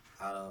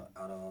out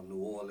of New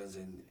Orleans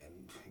and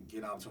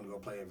getting an opportunity to go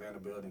play at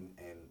Vanderbilt, and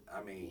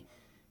I mean,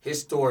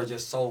 his story is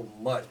just so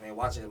much, man.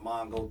 Watching his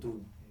mom go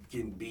through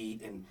getting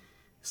beat and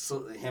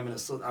him and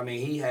his sister. I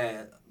mean, he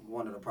had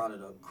one of probably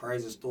the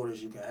craziest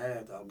stories you can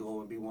have to go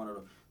and be one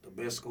of the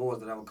best scorers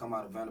that ever come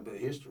out of Vanderbilt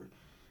history.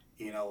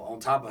 On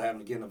top of having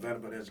to get a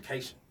Vanderbilt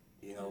education.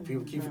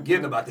 People keep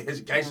forgetting about the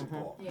education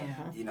part.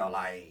 Yeah.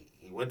 Like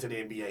he went to the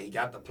NBA, he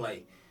got to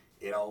play,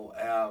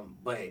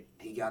 but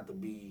he got to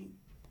be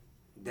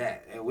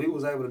that. And we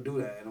was able to do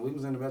that. And we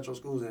was in the metro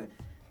schools, and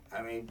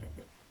I mean,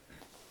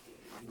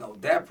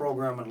 that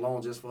program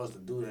alone, just for us to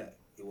do that,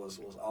 it was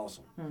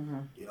awesome.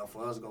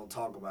 For us to go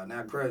talk about it.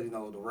 Now, credit,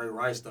 the Ray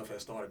Rice stuff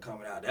had started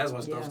coming out. That's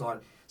when stuff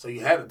started. So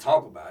you had to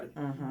talk about it.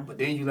 But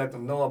then you let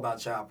them know about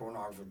child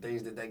pornography,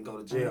 things that they can go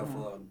to jail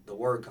for the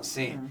word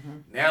consent.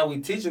 Now we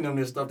teaching them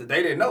this stuff that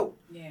they didn't know.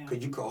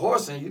 Because you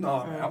coercing, in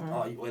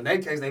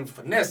that case, they were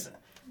finessing.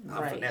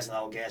 I'm finessing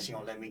old gas, she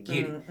don't let me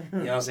get it. You know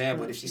what I'm saying?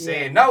 But if she's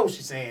saying no,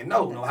 she's saying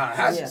no.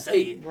 How she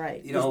say it.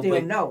 Right. Still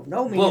no.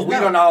 No means But we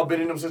no. done all been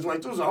in them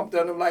situations too, so I'm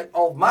telling them, like,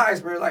 off my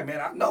experience, like,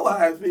 man, I know how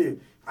I feel.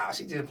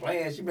 She just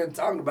playing, she been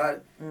talking about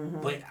it.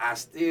 But I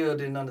still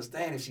didn't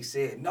understand if she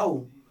said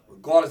no,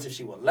 regardless if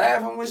she was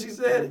laughing when she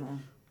said it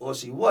or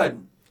she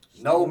wasn't.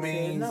 No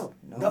means no.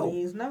 No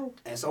means no.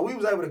 And so we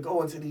was able to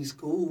go into these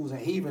schools,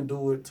 and he even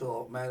do it to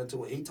a matter to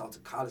where he talked to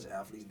college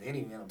athletes, then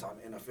he ended up talking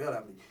to NFL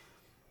athletes.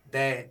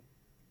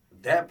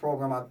 That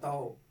program I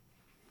thought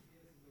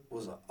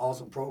was an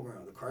awesome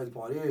program. The crazy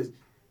part is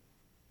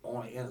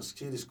only inner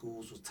city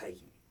schools was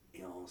taking it.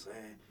 You know what I'm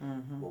saying?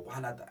 Well, why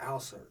not the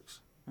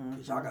outskirts?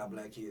 Because y'all got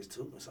black kids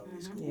too in some of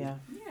these schools. Yeah.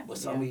 But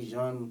some of these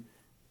young,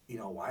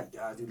 white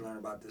guys need to learn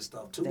about this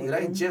stuff too. It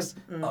ain't just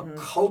a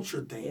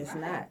culture thing. It's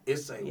not.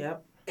 It's a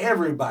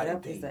everybody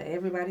thing. It's an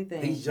everybody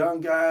thing. These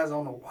young guys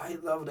on the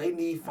white level, they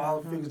need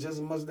father figures just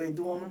as much as they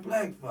do on the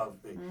black father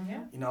figure.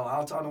 I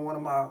was talking to one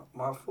of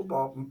my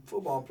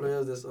football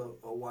players that's a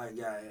white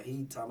guy, and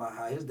he talking about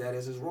how his dad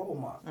is his role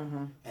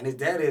model. And his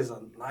dad is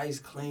a nice,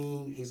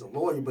 clean, he's a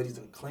lawyer, but he's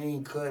a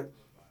clean-cut,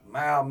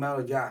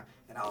 mild-mannered guy.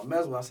 And I was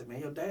messing with him. I said, man,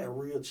 your dad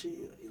real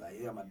chill. He's like,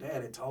 yeah, my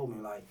dad had told me,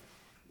 like,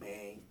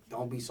 man,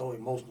 don't be so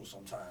emotional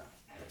sometimes,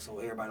 so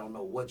everybody don't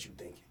know what you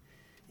thinking.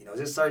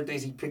 There's certain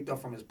things he picked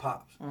up from his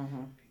pops.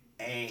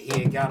 And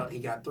he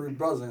got 3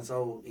 brothers, and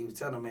so he was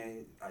telling him,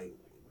 man, like,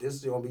 this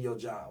is going to be your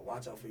job.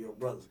 Watch out for your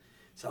brothers.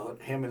 So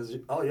him and his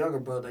younger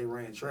brother, they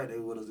ran track. They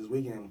were with us this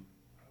weekend.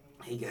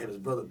 He gave his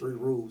brother 3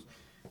 rules.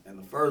 And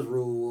the first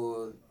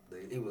rule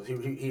was,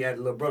 he had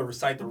the little brother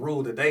recite the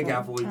rule that they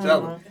got for each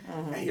other.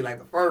 And he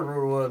the first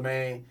rule was,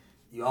 man,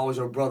 you always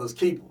your brother's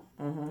keeper.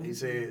 He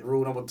said,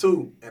 rule number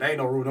 2, it ain't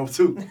no rule number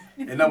 2.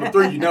 And number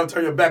 3, you never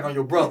turn your back on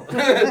your brother.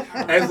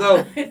 And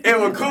so it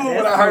was cool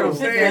when I heard him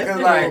say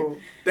it,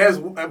 because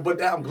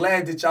I'm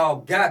glad that y'all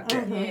got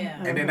that.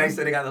 And then they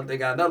said they got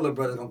another little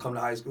brother that's gonna come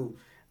to high school.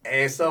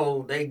 And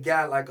so they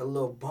got like a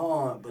little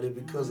bond, but it's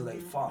because of their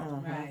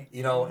father. Right.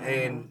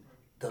 And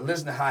to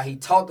listen to how he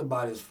talked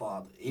about his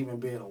father, even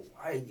being a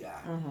white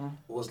guy,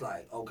 was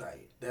like,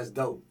 okay, that's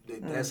dope.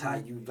 That's how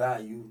you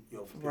value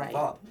your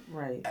father.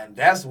 Right. And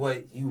that's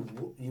what you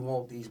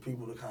want these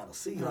people to kind of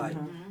see. Like,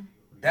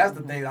 that's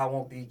the thing I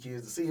want these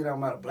kids to see. It don't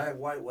matter, black,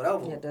 white,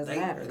 whatever. Yeah, it doesn't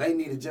matter. They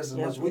need it just as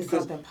much as we.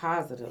 Because something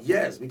positive.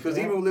 Yes, because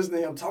even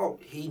listening to him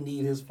talk, he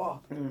need his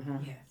father.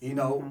 Yes.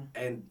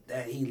 And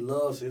that he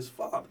loves his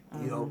father.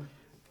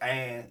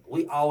 And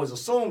we always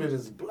assume that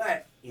it's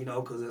black,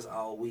 because that's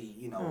all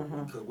we,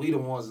 because we the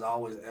ones that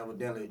always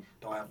evidently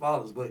don't have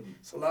fathers. But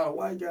it's a lot of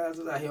white guys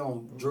that's out here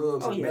on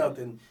drugs and meth,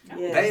 and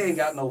they ain't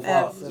got no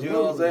fathers. Absolutely. You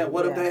know what I'm saying?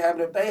 What if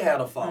they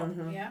had a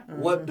father? Yeah.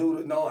 What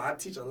I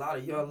teach a lot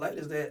of young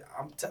ladies that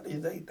I'm telling you,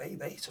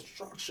 they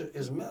structure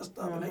is messed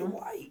up, and they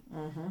white.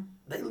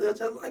 They live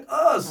just like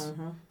us.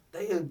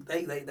 They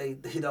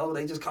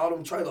just call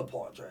them trailer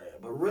park trash,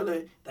 but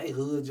really they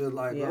hood just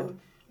like us.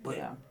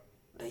 But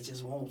they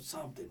just want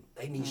something.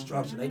 They need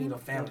structure. They need a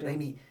family. They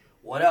need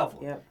whatever.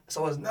 Yep.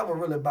 So it's never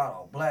really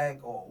about a black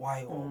or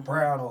white or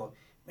brown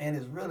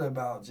it's really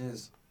about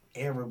just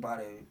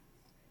everybody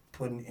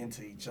putting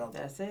into each other.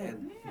 That's it.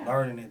 And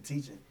learning and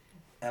teaching.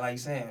 And like you're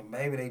saying,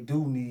 maybe they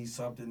do need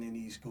something in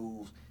these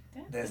schools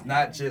that's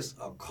not just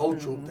a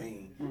cultural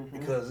thing,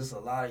 because there's a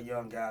lot of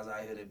young guys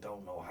out here that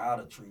don't know how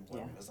to treat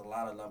women. There's a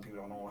lot of young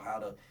people that don't know how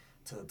to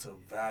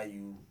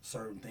value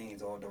certain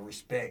things or to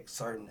respect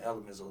certain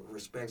elements or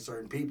respect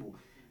certain people,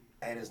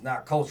 and it's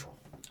not cultural.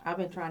 I've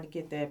been trying to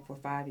get that for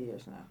 5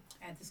 years now.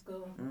 At the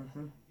school?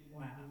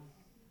 Wow.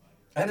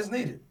 And it's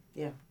needed.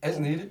 Yeah. It's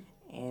needed.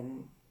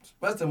 And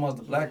especially amongst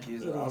the black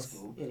kids in our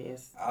school. It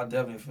is. I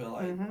definitely feel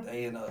like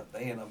they in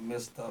a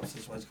messed up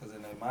situation, because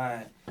in their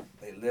mind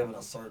they live in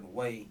a certain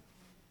way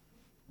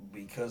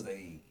because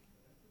they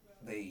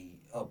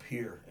up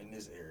here in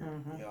this area.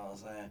 You know what I'm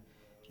saying?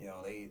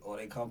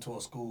 They come to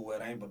a school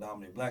where it ain't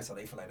predominantly black, so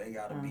they feel like they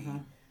gotta be,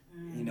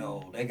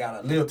 they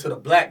gotta live to the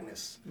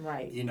blackness.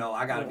 Right.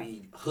 I gotta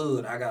be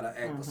hood. I gotta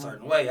act a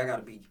certain way. I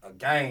gotta be a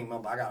gang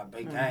member. I gotta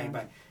be gang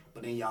bang.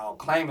 but then y'all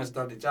claiming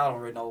stuff that y'all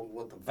don't really know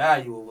what the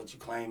value of what you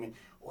claiming,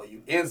 or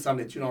you in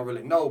something that you don't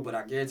really know. But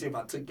I guarantee if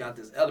I took you out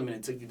this element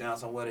and took you down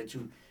somewhere that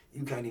you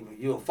can't even,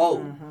 you'll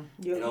fold.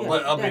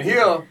 But up in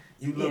here,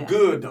 you look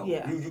good though.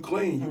 Yeah. You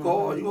clean. You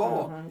hard. You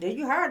hard. Yeah,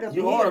 you hard up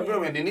You hard up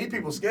here, and then these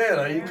people scared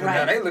of you because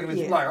now they looking at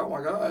you like, oh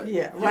my God.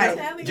 Yeah,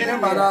 right. Get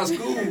him out of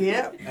school.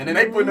 And then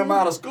they putting them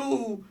out of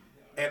school.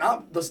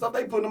 And the stuff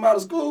they putting them out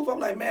of school, I'm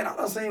like, man, I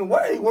done seen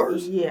way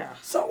worse. Yeah.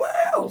 Somewhere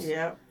else.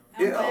 Yeah.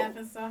 I'm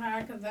laughing so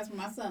hard because that's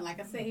my son. Like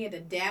I said, he had to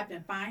adapt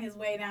and find his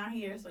way down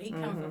here. So he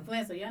comes from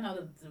Flint, so y'all know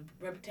the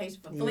reputation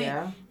for Flint.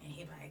 Yeah. And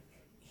he like,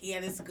 he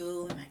at his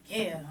school and like,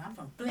 yeah, I'm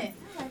from Flint.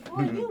 I'm like,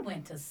 boy, you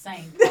went to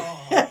St.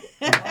 Paul.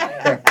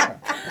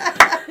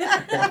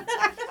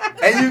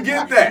 And you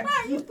get that.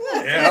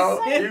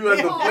 You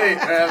went to Flint,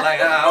 man.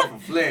 Like, I'm from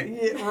Flint.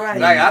 Yeah, right.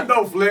 Like, I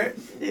know Flint.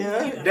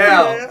 Yeah.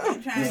 Now,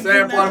 the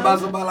sad part about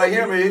somebody like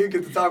him is he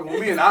get to talk with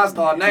me and I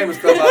start naming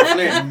stuff out of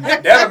Flint.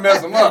 That'll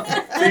mess him up.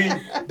 See,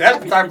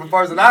 that's the type of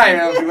person I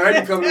am. See, when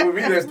they be coming in with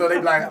me that stuff, they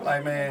be like, I'm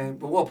like, man,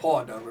 but what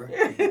part though, bro?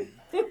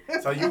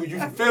 So you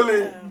from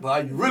Philly, but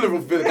are you really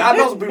from Philly? I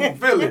know some people from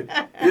Philly.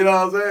 You know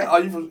what I'm saying? Are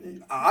you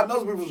from? I know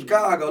some people from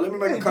Chicago. Let me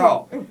make a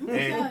call. And,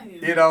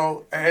 and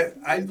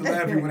I used to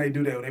laugh at people when they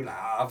do that. When they be like,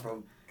 I'm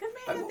from. Because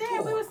me and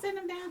Dad, we would send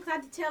them down because I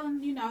had to tell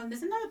them, and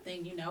there's another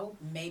thing,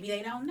 maybe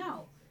they don't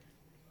know.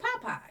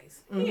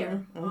 Popeyes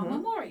here on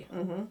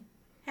Memorial.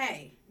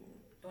 Hey,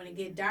 when it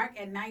get dark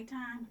at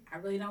nighttime, I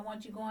really don't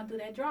want you going through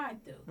that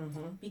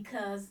drive-through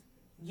because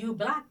you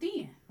blocked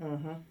in.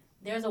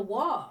 There's a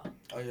wall.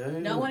 Oh, yeah.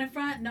 No one in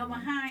front, no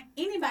behind.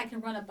 Anybody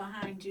can run up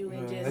behind you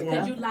and just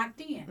because you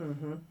locked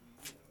in.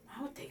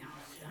 I would think,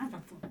 I'm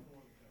from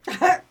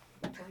Flint.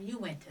 You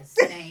went to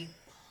St.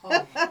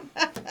 Paul.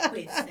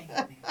 Quit saying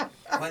that.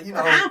 But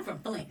I'm from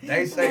Flint.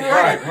 They say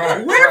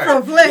right. We're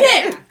from Flint.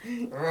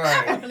 Yeah.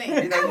 Right. I'm from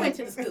Flint. I went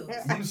to the schools.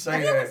 You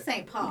say that. was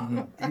St.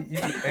 Paul. And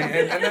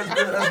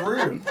that's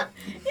real.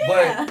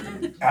 Yeah.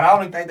 But I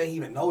don't think they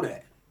even know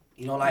that.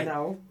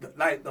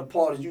 Like the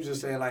part that you just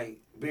said, like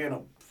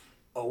being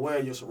aware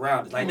of your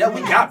surroundings. Like that,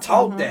 we got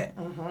taught that.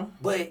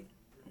 But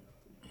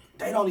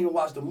they don't even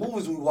watch the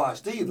movies we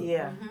watched either.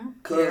 Yeah.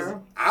 Because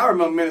I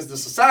remember Menace to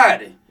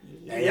Society.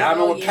 And y'all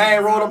know what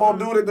Kane wrote up on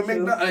dude at the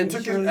McDonald's and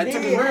took his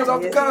rims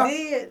off the car?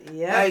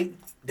 Yeah. Like,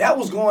 that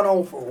was going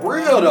on for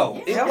real,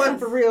 though. It wasn't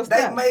for real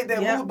stuff. They made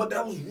that movie, but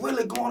that was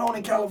really going on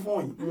in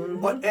California.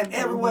 But and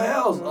everywhere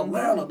else,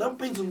 Atlanta, them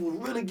people was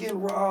really getting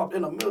robbed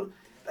in the middle.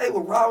 They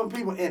were robbing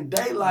people in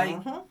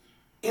daylight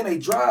in a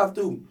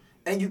drive-through.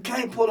 And you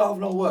can't pull off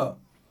nowhere.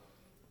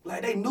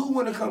 Like, they knew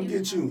when to come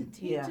get you.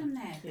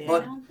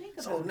 But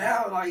so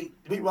now, like,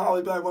 people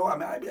always be like, well,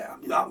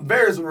 I'm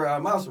very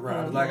surrounded, my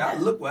surroundings. Like, I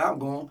look where I'm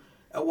going.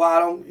 That's why I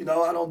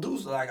don't do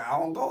so. Like, I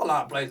don't go a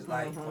lot of places.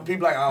 Like, when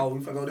people like, oh,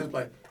 we finna go this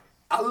place.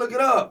 I look it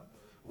up.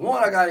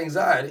 One, I got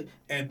anxiety.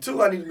 And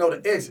two, I need to know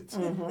the exits.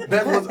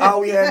 That was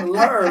all we had to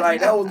learn. Like,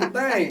 that was the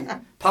thing.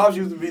 Pops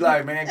used to be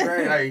like, man,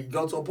 Granny, like,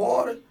 go to a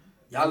party.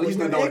 Y'all at least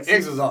know what the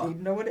exits are.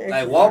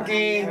 Like, walk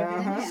in,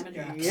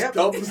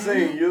 scope the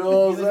scene, you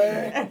know what I'm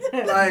saying?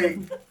 Like,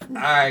 all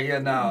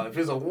right, if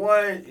it's a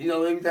one,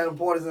 every time the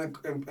parties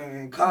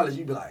in college,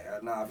 you be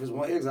like, nah, if it's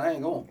one exit, I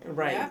ain't going.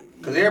 Right.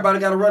 Because everybody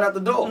got to run out the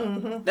door.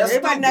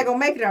 Everybody not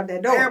going to make it out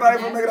that door. Everybody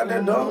going to make it out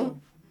that door.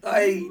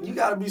 Like, you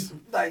got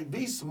to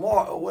be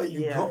smart of where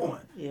you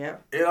going. Yeah.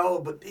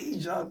 But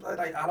these young,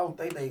 like, I don't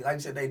think they, like I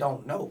said, they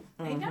don't know.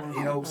 They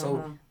don't.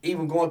 So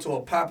even going to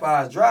a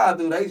Popeyes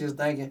drive-thru, they just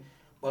thinking,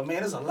 but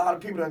man, there's a lot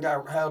of people that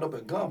got held up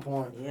at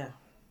gunpoint. Yeah.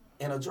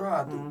 In a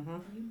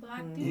drive-thru.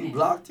 You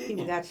blocked in.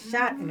 People got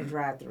shot in the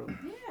drive-thru.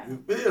 Yeah. You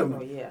feel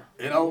me?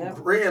 Oh, yeah.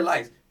 Red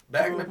lights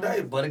back in the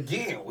day. But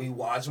again, we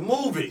watch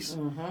movies.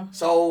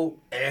 So,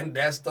 and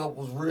that stuff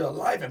was real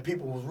life, and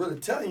people was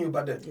really telling you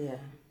about that. Yeah.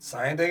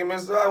 Same thing in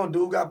Mississippi when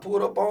dude got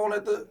pulled up on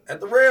at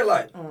the red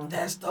light.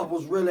 That stuff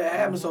was really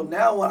happening. So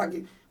now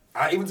when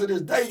even to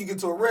this day, you get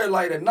to a red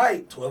light at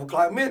night, 12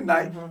 o'clock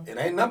midnight, it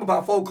ain't nothing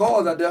about 4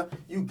 cars out there.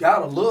 You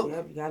gotta look.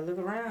 Yep, you gotta look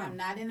around. I'm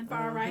not in the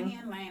far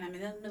right-hand lane. I'm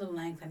in the middle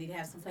lane because I need to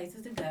have some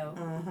places to go.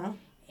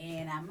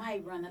 And I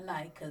might run a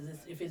light because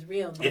if it's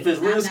real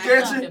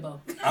sketchy,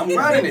 I'm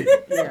running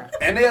it. Yeah.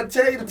 And they'll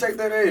tell you to take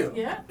that L.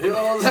 Yeah. You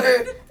know what I'm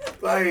saying?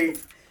 Like,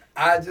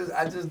 I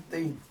just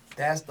think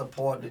that's the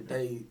part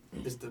that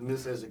it's the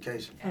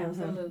miseducation.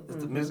 Absolutely.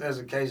 It's the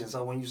miseducation.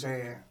 So when you're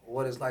saying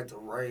what it's like to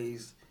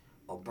raise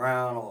a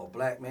brown or a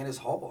black man, it's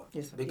hard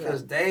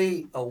because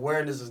they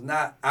awareness is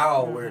not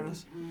our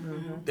awareness.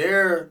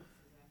 Their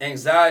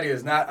anxiety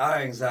is not our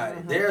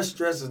anxiety. Their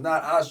stress is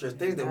not our stress.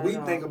 Things that we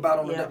think about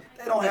on the day,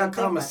 they don't have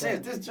common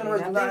sense. This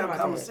generation does not have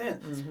common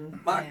sense.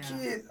 My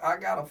kids, I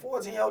got a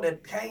 14-year-old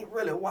that can't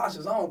really wash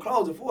his own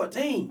clothes at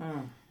 14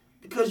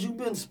 because you've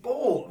been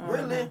spoiled,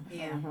 really.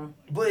 Yeah.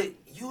 But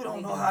you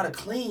don't know how to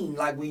clean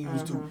like we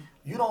used to.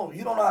 You don't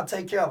know how to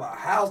take care of a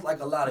house like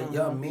a lot of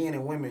young men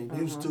and women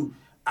used to.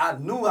 I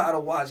knew how to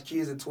watch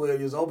kids at 12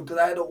 years old because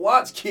I had to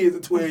watch kids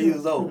at 12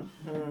 years old.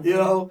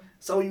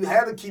 So you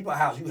had to keep a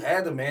house. You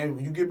had to, man.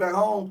 When you get back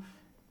home,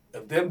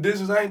 If them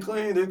dishes ain't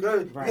clean, they're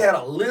good. Right. We had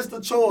a list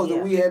of chores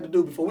that we had to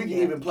do before we could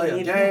even play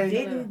a game, If you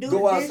didn't do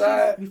go the dishes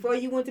outside. before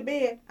you went to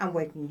bed, I'm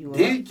waking you up.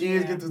 These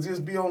kids get to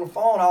just be on the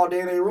phone all day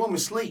in their room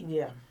and sleep.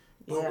 Yeah.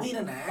 But we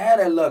didn't have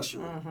that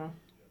luxury. Mm-hmm.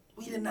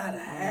 We did not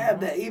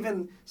have that.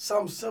 Even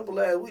something simple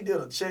as we did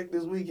a check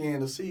this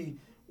weekend to see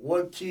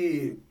what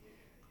kid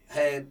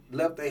had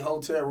left their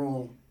hotel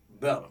room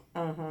better.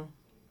 Mm-hmm.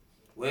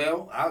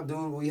 Well, our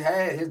dude we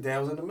had, his dad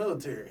was in the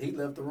military. He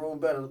left the room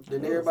better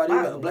than everybody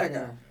else. A black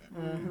guy.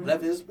 Mm-hmm.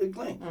 Left his big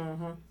clean.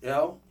 Mm-hmm. You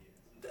know?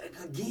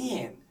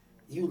 Again,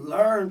 you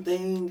learn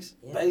things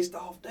based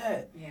off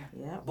that. Yeah.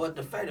 Yeah. But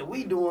the fact that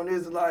we doing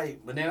this is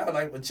like, but then I was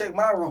like, but check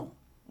my room.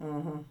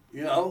 Mm-hmm.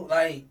 You know,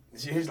 like,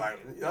 he's like,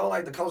 you know,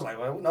 like the coach, like,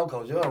 well, no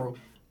coach, your room.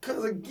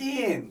 Because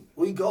again,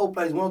 we go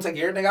places, we don't take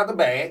everything out the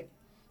bag.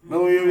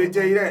 Remember when they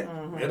tell you that?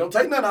 They don't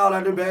take nothing out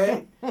of the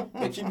bag.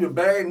 They keep your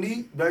bag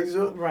neat, make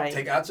sure,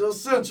 take out your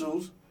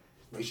essentials,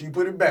 make sure you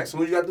put it back.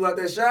 Soon as you got through out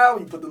that shower,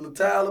 you put the little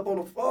towel up on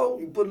the floor,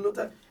 you put a little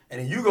towel,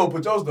 and then you go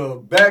put your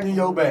stuff back in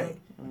your bag.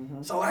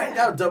 Mm-hmm. So I ain't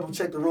got to double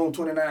check the room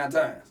 29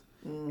 times.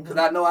 Because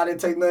I know I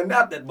didn't take nothing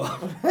out that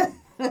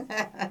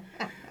motherfucker.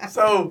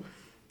 So,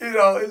 you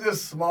know, it's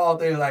just small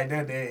things like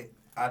that that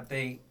I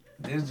think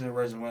this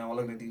generation, when I'm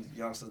looking at these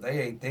youngsters,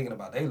 they ain't thinking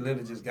about. They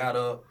literally just got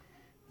up,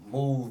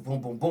 moved,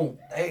 boom, boom, boom.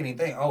 They ain't even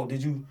think, oh,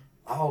 did you,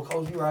 oh,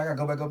 coach, you right, I got to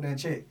go back up there and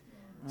check.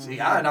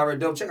 See, I had already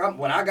double checked.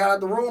 When I got out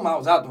the room, I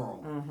was out the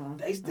room.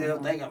 They still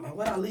thinking, man,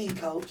 when I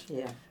leave, coach?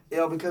 Yeah. You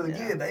know, because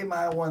again, they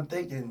might want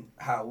thinking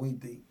how we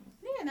think.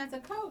 Yeah, and as a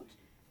coach,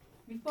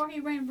 before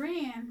he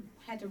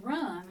had to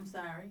run,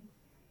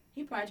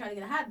 he probably tried to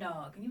get a hot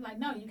dog. And you're like,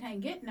 no, you can't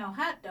get no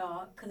hot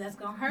dog because that's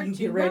going to hurt you. You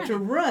get ready to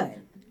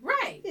run.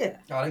 Right. Yeah.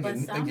 Oh, they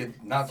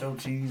get nacho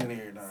cheese and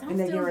everything. And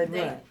they get ready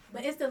to run.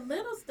 But it's the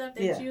little stuff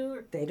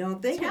that they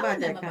don't think about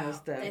that kind of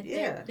stuff.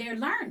 That they're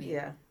learning.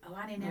 Yeah. Oh,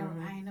 I didn't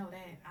know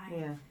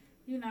that.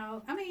 You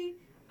know, I mean.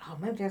 Oh,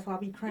 maybe that's why I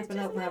be cramping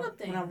up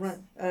when I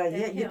run.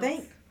 That you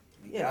think?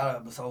 Yeah.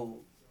 So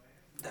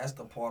that's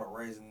the part of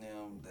raising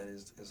them that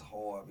is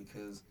hard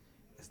because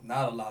it's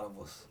not a lot of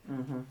us.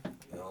 Mm-hmm.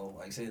 You know,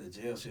 like I said,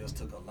 the jail shells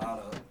took a lot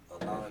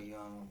of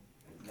young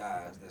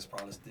guys that's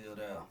probably still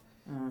there.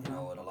 Mm-hmm. You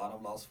know, and a lot of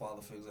them lost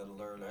father figures at an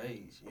early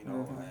age. You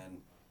know,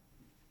 and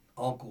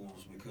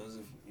uncles because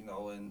if you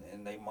know,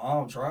 and they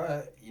mom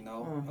tried. You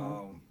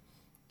know,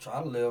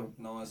 try to live.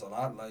 You know, it's a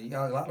lot. Like you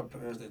got a lot of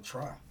parents that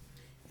try,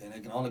 and they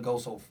can only go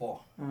so far.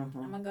 I'm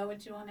gonna go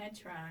with you on that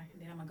try,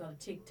 and then I'm gonna go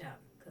to TikTok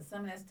because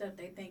some of that stuff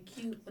they think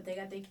cute, but they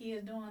got their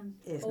kids doing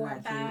it's 4 not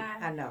and 5.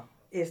 Cute. I know.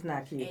 It's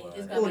not cute. And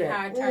it's gonna be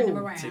hard to turn them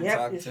around.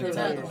 TikTok, Yep,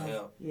 TikTok will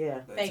help. Yeah.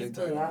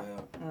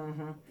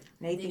 Facebook.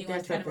 They think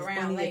that stuff is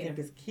funny. They think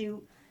it's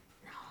cute.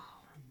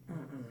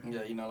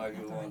 Yeah, you know, like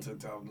it was on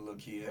TikTok, the little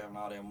kid having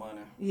all that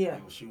money. Yeah.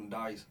 They was shooting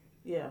dice.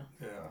 Yeah.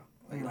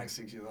 Yeah. Like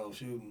 6 years old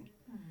shooting.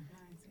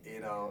 You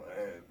know,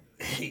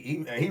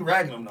 he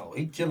racking them though.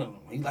 He killing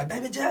them. He like,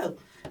 baby Joe.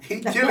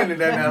 He killing it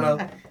that now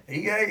though.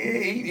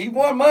 He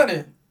won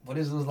money. But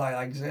this was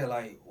like you said,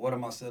 like, what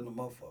am I setting them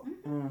up for?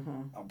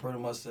 I'm pretty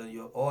much setting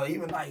you up. Or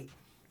even like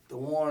the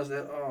ones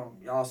that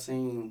y'all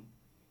seen.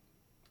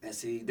 And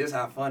see, this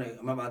how funny.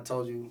 Remember I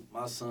told you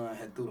my son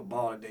had threw the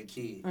ball at that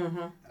kid.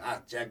 And I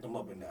jacked him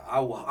up in there. I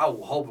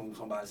was hoping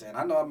somebody saying,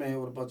 I know I'm in here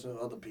with a bunch of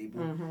other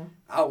people.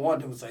 I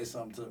wanted them to say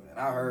something to me. And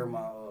I heard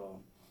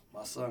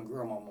my son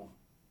grandmama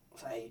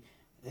say,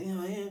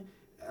 and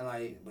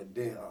like, but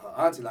then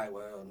auntie like,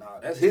 well, no,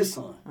 that's his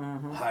son.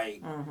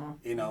 Like,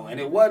 you know, and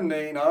it wasn't,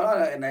 you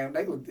know, and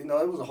they was, you know,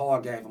 it was a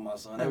hard game for my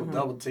son. They were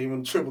double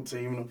teaming, triple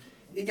teaming him.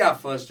 He got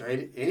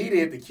frustrated, and he didn't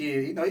hit the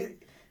kid. You know,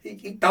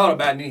 he thought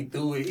about it and he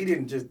threw it. He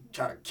didn't just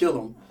try to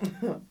kill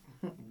him.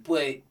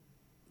 But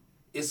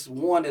it's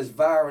one that's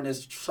viral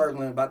that's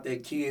circling about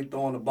that kid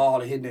throwing the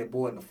ball and hitting that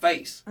boy in the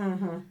face.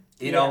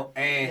 You know,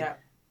 and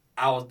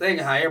I was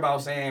thinking how everybody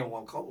was saying,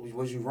 well, coach,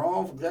 was you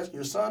wrong for dressing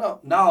your son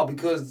up? No,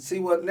 because see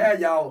what, now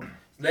y'all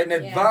letting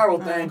that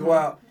viral thing go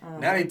out.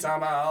 Now they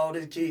talking about, oh,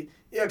 this kid.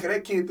 Yeah, because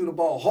that kid threw the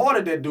ball hard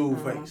at that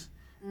dude's face.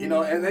 You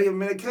know, and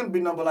it couldn't be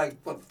number like,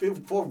 what,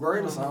 5th, 4th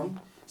grade or something.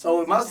 So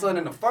with my son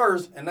in the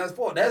first, and that's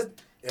 4th,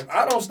 if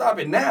I don't stop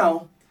it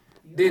now,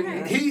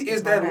 then he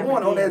is that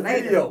one on that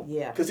video.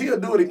 Because he'll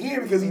do it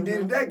again because he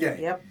did it that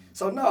game.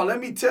 So no, let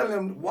me tell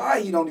him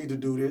why he don't need to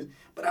do this.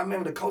 But I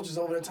remember the coaches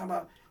over there talking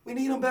about, we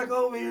need him back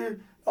over here.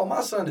 Oh,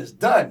 my son is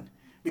done.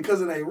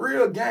 Because in a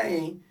real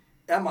game,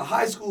 I'm a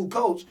high school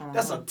coach,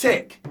 that's a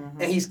tech.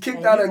 And he's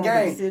kicked out of the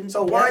game.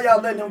 So why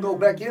y'all letting him go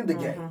back in the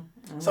game?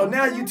 So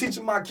now you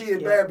teaching my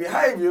kid bad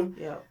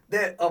behavior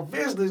that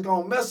eventually is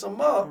going to mess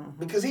him up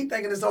because he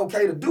thinking it's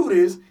okay to do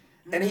this.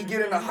 And he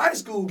get in a high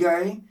school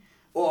game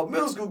or a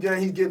middle school game,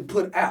 he's getting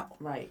put out.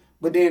 Right.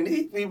 But then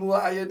these people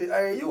out here,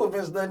 you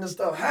eventually letting this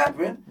stuff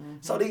happen.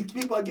 So these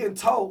people are getting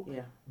taught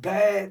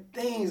bad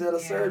things at a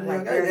certain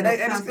age.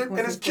 And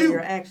it's cute.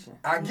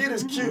 I get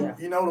it's cute.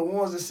 You know, the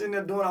ones that sitting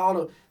there doing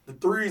all the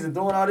threes and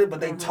doing all this, but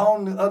they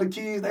tone the other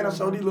kids. They don't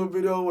show these little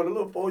videos with a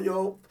little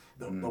 4-year-old,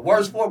 the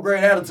worst 4th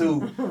grade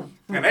attitude.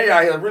 And they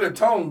out here really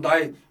toned.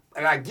 Like,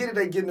 and I get it,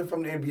 they getting it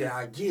from the NBA.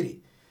 I get it.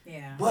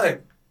 Yeah.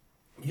 But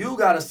you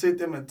got to sit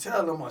them and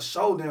tell them or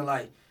show them,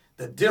 like,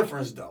 the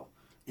difference, though.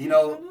 You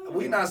know,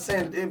 we not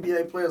saying that the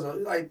NBA players are,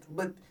 like,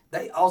 but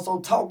they also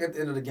talk at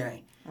the end of the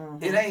game.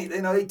 It ain't,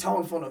 you know, they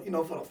talking for the, you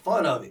know, for the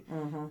fun of it.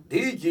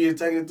 These kids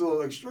taking it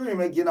to an extreme,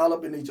 they getting all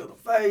up in each other's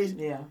face.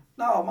 Yeah.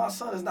 No, my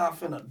son is not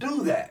finna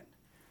do that.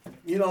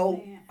 You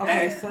know.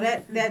 Okay, so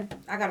that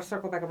I got to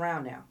circle back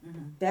around now.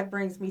 That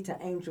brings me to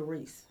Angel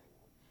Reese.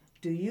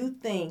 Do you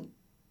think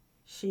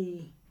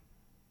she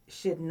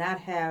should not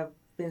have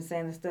been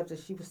saying the stuff that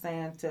she was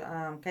saying to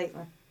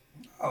Caitlyn?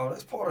 Oh,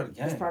 that's part of the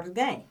game. That's part of the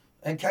game.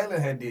 And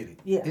Caitlyn had did it.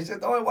 Yeah. It's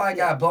just the only why it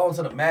got blown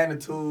to the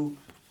magnitude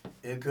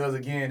is because,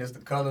 again, it's the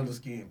color of the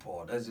skin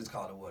part. Let's just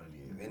call it what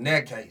it is. In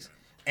that case.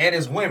 And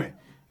it's women.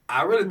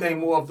 I really think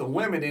more of the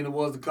women than it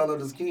was the color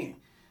of the skin.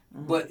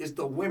 But it's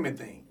the women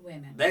thing.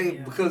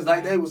 Because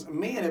like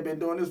men have been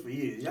doing this for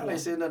years. Y'all ain't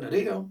said nothing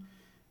to them.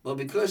 But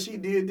because she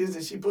did this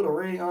and she put a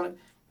ring on it,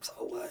 so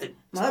what? It's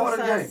My part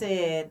other of the son game.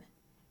 said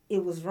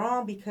it was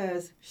wrong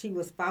because she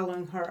was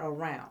following her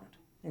around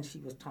and she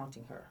was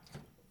taunting her.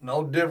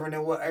 No different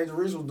than what Angel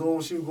Reese was doing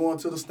when she was going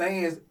to the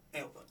stands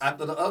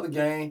after the other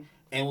game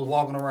and was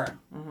walking around.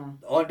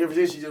 The only difference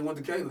is she just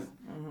went to Caitlyn.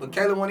 But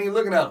Caitlyn wasn't even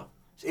looking at her.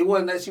 It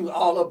wasn't that she was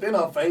all up in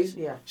her face.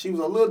 Yeah. She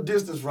was a little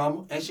distance from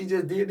her, and she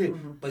just did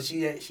it. But she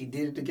did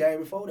it the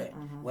game before that.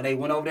 When they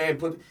went over there and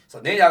put... So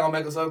then y'all going to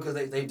make us up because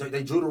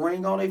they drew the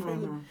ring on their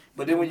finger.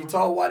 But then when you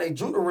told why they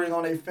drew the ring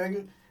on their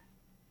finger,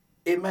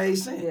 it made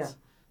sense. Yeah.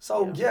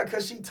 So,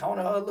 because she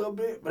taunted her a little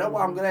bit. But that's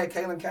why I'm glad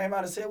Caitlyn came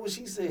out and said what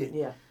she said.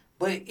 Yeah.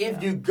 But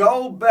if you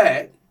go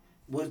back,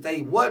 which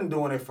they wasn't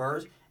doing at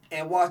first,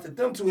 and watch that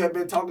them two have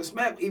been talking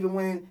smack even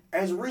when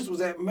Angel Reese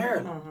was at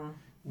Maryland.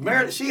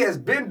 Maryland, she has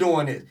been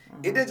doing this.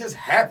 It didn't just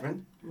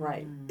happen.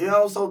 Right. You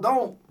know, so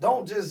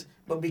don't just,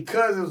 but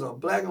because it was a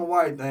black and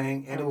white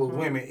thing and it was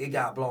women, it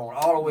got blown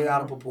all the way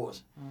out of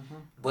proportion.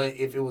 But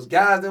if it was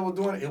guys that were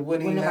doing it, it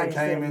wouldn't even have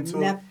came into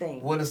nothing.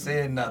 it. Wouldn't have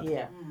said nothing.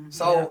 Yeah.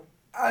 So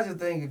I just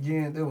think,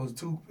 again, there was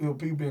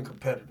people being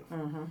competitive. You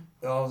know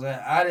what I'm saying?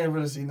 I didn't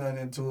really see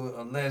nothing into it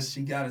unless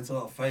she got into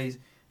her face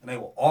and they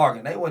were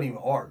arguing. They wasn't even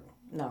arguing.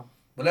 No.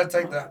 But let's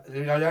take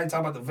y'all ain't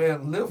talking about the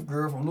Van Lift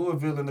girl from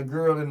Louisville and the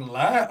girl in the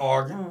line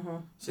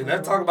arguing. See,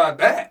 let's talk about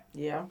that.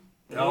 Yeah.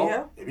 You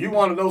know, if you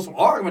want to know some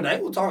argument, they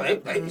will talk.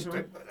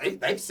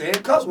 They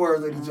said cuss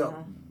words at each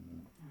other.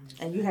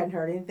 And you hadn't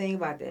heard anything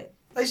about that.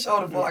 They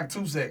showed it for like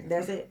 2 seconds.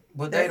 That's it.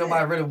 But they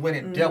nobody really went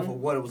in depth with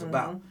what it was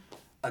about.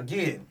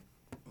 Again,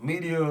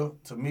 media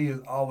to me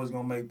is always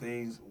gonna make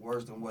things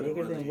worse than what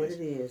Bigger it really than is. what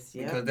it is.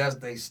 Yeah. Because that's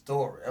their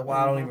story. That's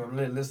why I don't even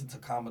really listen to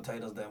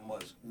commentators that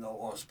much, you know,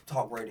 or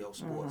talk radio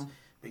sports.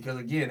 Because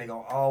again, they're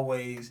gonna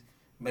always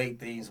make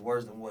things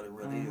worse than what it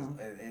really is.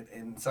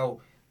 And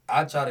so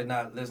I try to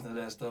not listen to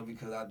that stuff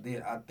because I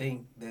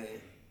think that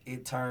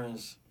it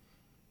turns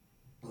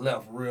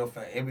left real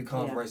fast. It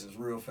becomes racist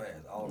real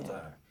fast all the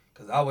time.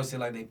 Because I always say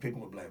like they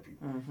picking with black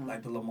people.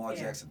 Like the Lamar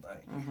Jackson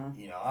thing.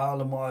 You know,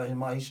 Lamar,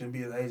 he shouldn't be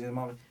his agent.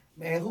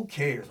 Man, who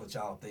cares what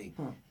y'all think?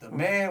 The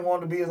man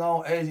wanted to be his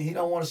own agent. He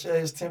don't want to share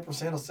his 10% or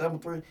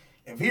 7-3.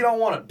 If he don't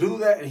want to do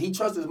that and he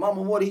trusts his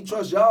mama more than he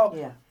trusts y'all,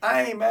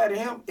 I ain't mad at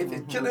him. If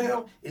it's killing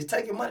him, it's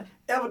taking money.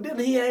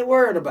 Evidently, he ain't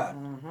worried about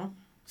it.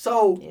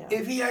 So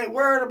if he ain't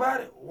worried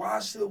about it, why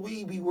should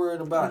we be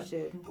worried about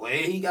it? Well,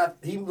 he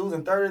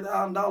losing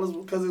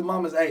 $30,000 because his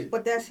mama's agent.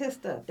 But that's his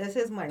stuff. That's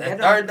his money. That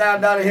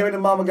 $30,000 him and the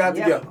mama got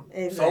together.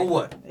 Exactly. So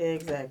what?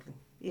 Exactly.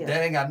 Yeah.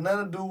 That ain't got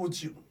nothing to do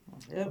with you.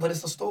 Yep. But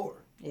it's a story.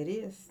 It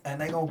is.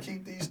 And they gonna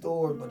keep these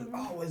stories, but it's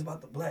always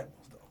about the black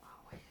ones though.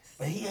 Always.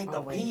 But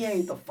he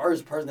ain't the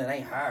first person that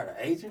ain't hired an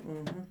agent.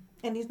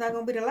 And he's not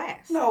gonna be the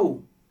last.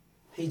 No.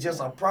 He's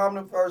just a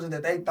prominent person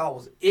that they thought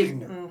was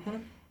ignorant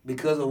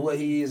because of what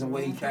he is and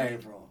where he came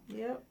from.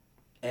 Yep.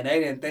 And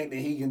they didn't think that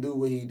he can do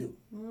what he do.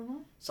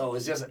 So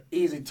it's just an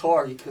easy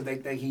target because they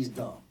think he's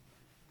dumb.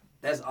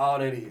 That's all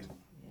that is.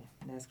 Yeah,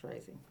 that's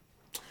crazy.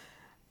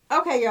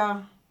 Okay,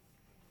 y'all.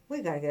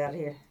 We gotta get out of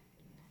here.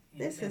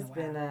 This has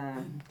been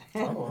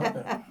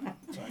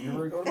You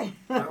ready to go?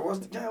 What's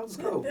the game? Let's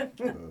go.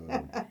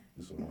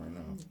 This one right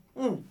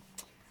now.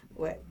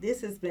 Well,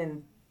 this has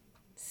been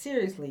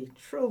seriously,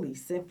 truly,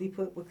 simply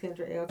put with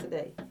Kendra L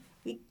today.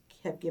 We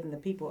have given the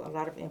people a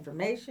lot of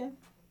information.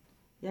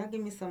 Y'all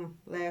give me some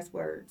last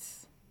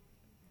words.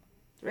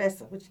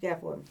 Ressa, what you got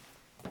for me?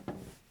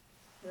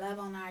 Love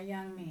on our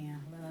young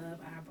men.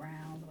 Love our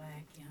brown,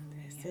 black young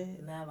men. That's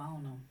it. Love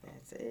on them.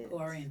 That's it.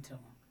 Pour into them.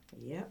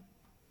 Yep.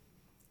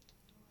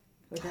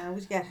 Go down,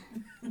 what you got?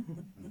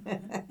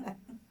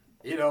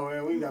 You know,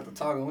 man, we got to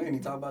talking. We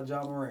didn't talk about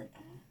John Morant.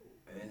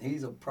 And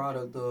he's a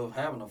product of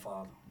having a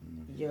father.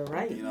 You're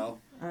right. You know?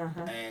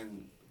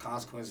 And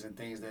consequences and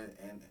things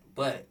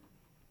but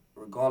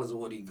regardless of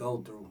what he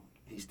go through,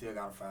 he still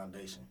got a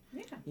foundation.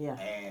 Yeah.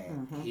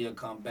 And he'll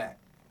come back.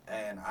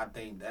 And I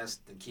think that's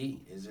the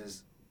key, is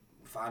just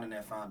finding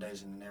that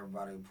foundation and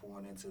everybody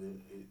pouring into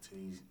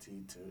these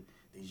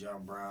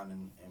young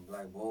brown and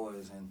black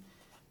boys and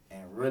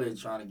really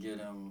trying to give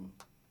them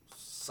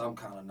some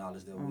kind of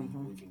knowledge that we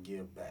can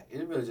give back.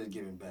 It's really just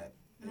giving back.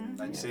 And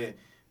like you said,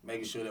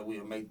 making sure that we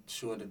make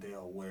sure that they're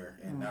aware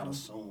and not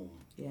assume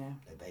Yeah.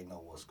 that they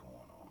know what's going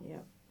on.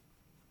 Yep.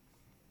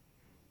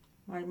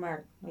 All right,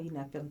 Mark. No, you're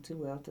not feeling too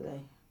well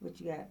today. What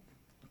you got?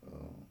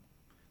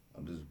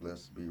 I'm just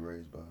blessed to be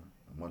raised by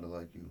a mother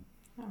like you.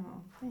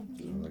 Oh, thank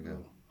That's you. all I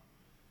got.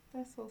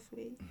 That's so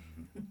sweet.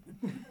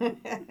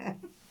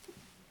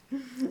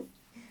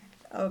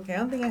 Okay,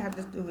 only thing I have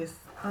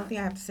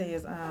to say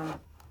is,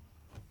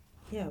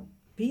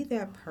 be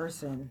that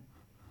person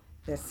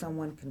that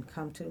someone can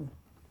come to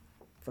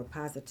for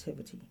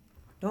positivity.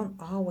 Don't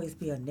always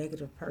be a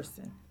negative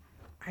person.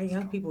 Our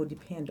young people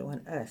depend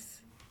on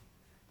us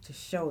to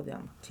show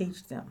them,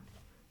 teach them.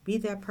 Be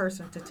that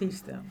person to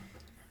teach them.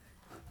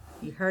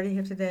 You heard it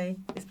here today.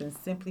 It's been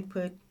simply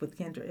put with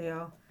Kendra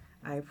L.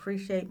 I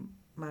appreciate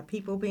my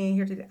people being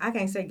here today. I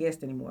can't say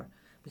guest anymore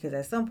because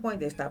at some point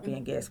they stop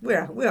being guests.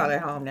 We're all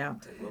at home now.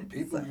 Well,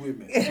 people with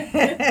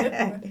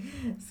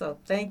me. So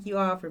thank you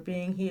all for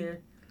being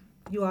here.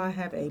 You all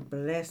have a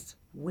blessed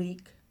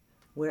week.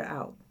 We're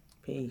out.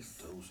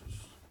 Peace.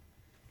 Doses.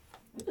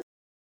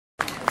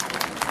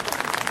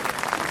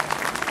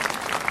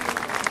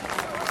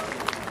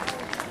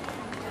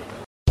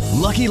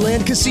 Lucky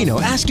Land Casino,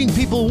 asking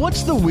people,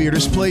 what's the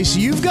weirdest place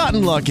you've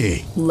gotten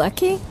lucky?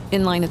 Lucky?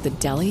 In line at the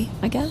deli,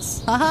 I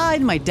guess? Aha,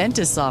 in my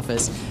dentist's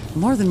office.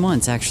 More than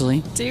once,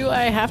 actually. Do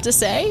I have to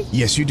say?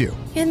 Yes, you do.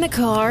 In the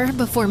car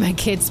before my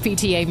kids'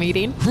 PTA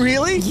meeting.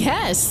 Really?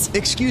 Yes.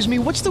 Excuse me,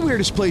 what's the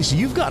weirdest place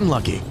you've gotten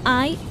lucky?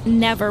 I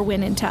never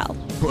win and tell.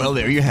 Well,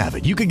 there you have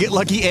it. You can get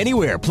lucky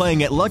anywhere,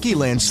 playing at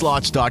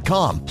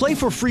LuckyLandSlots.com. Play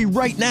for free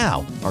right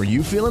now. Are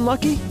you feeling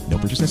lucky? No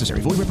purchase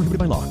necessary. Void where prohibited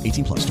by law.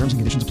 18+. Terms and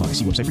conditions apply.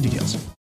 See website for details.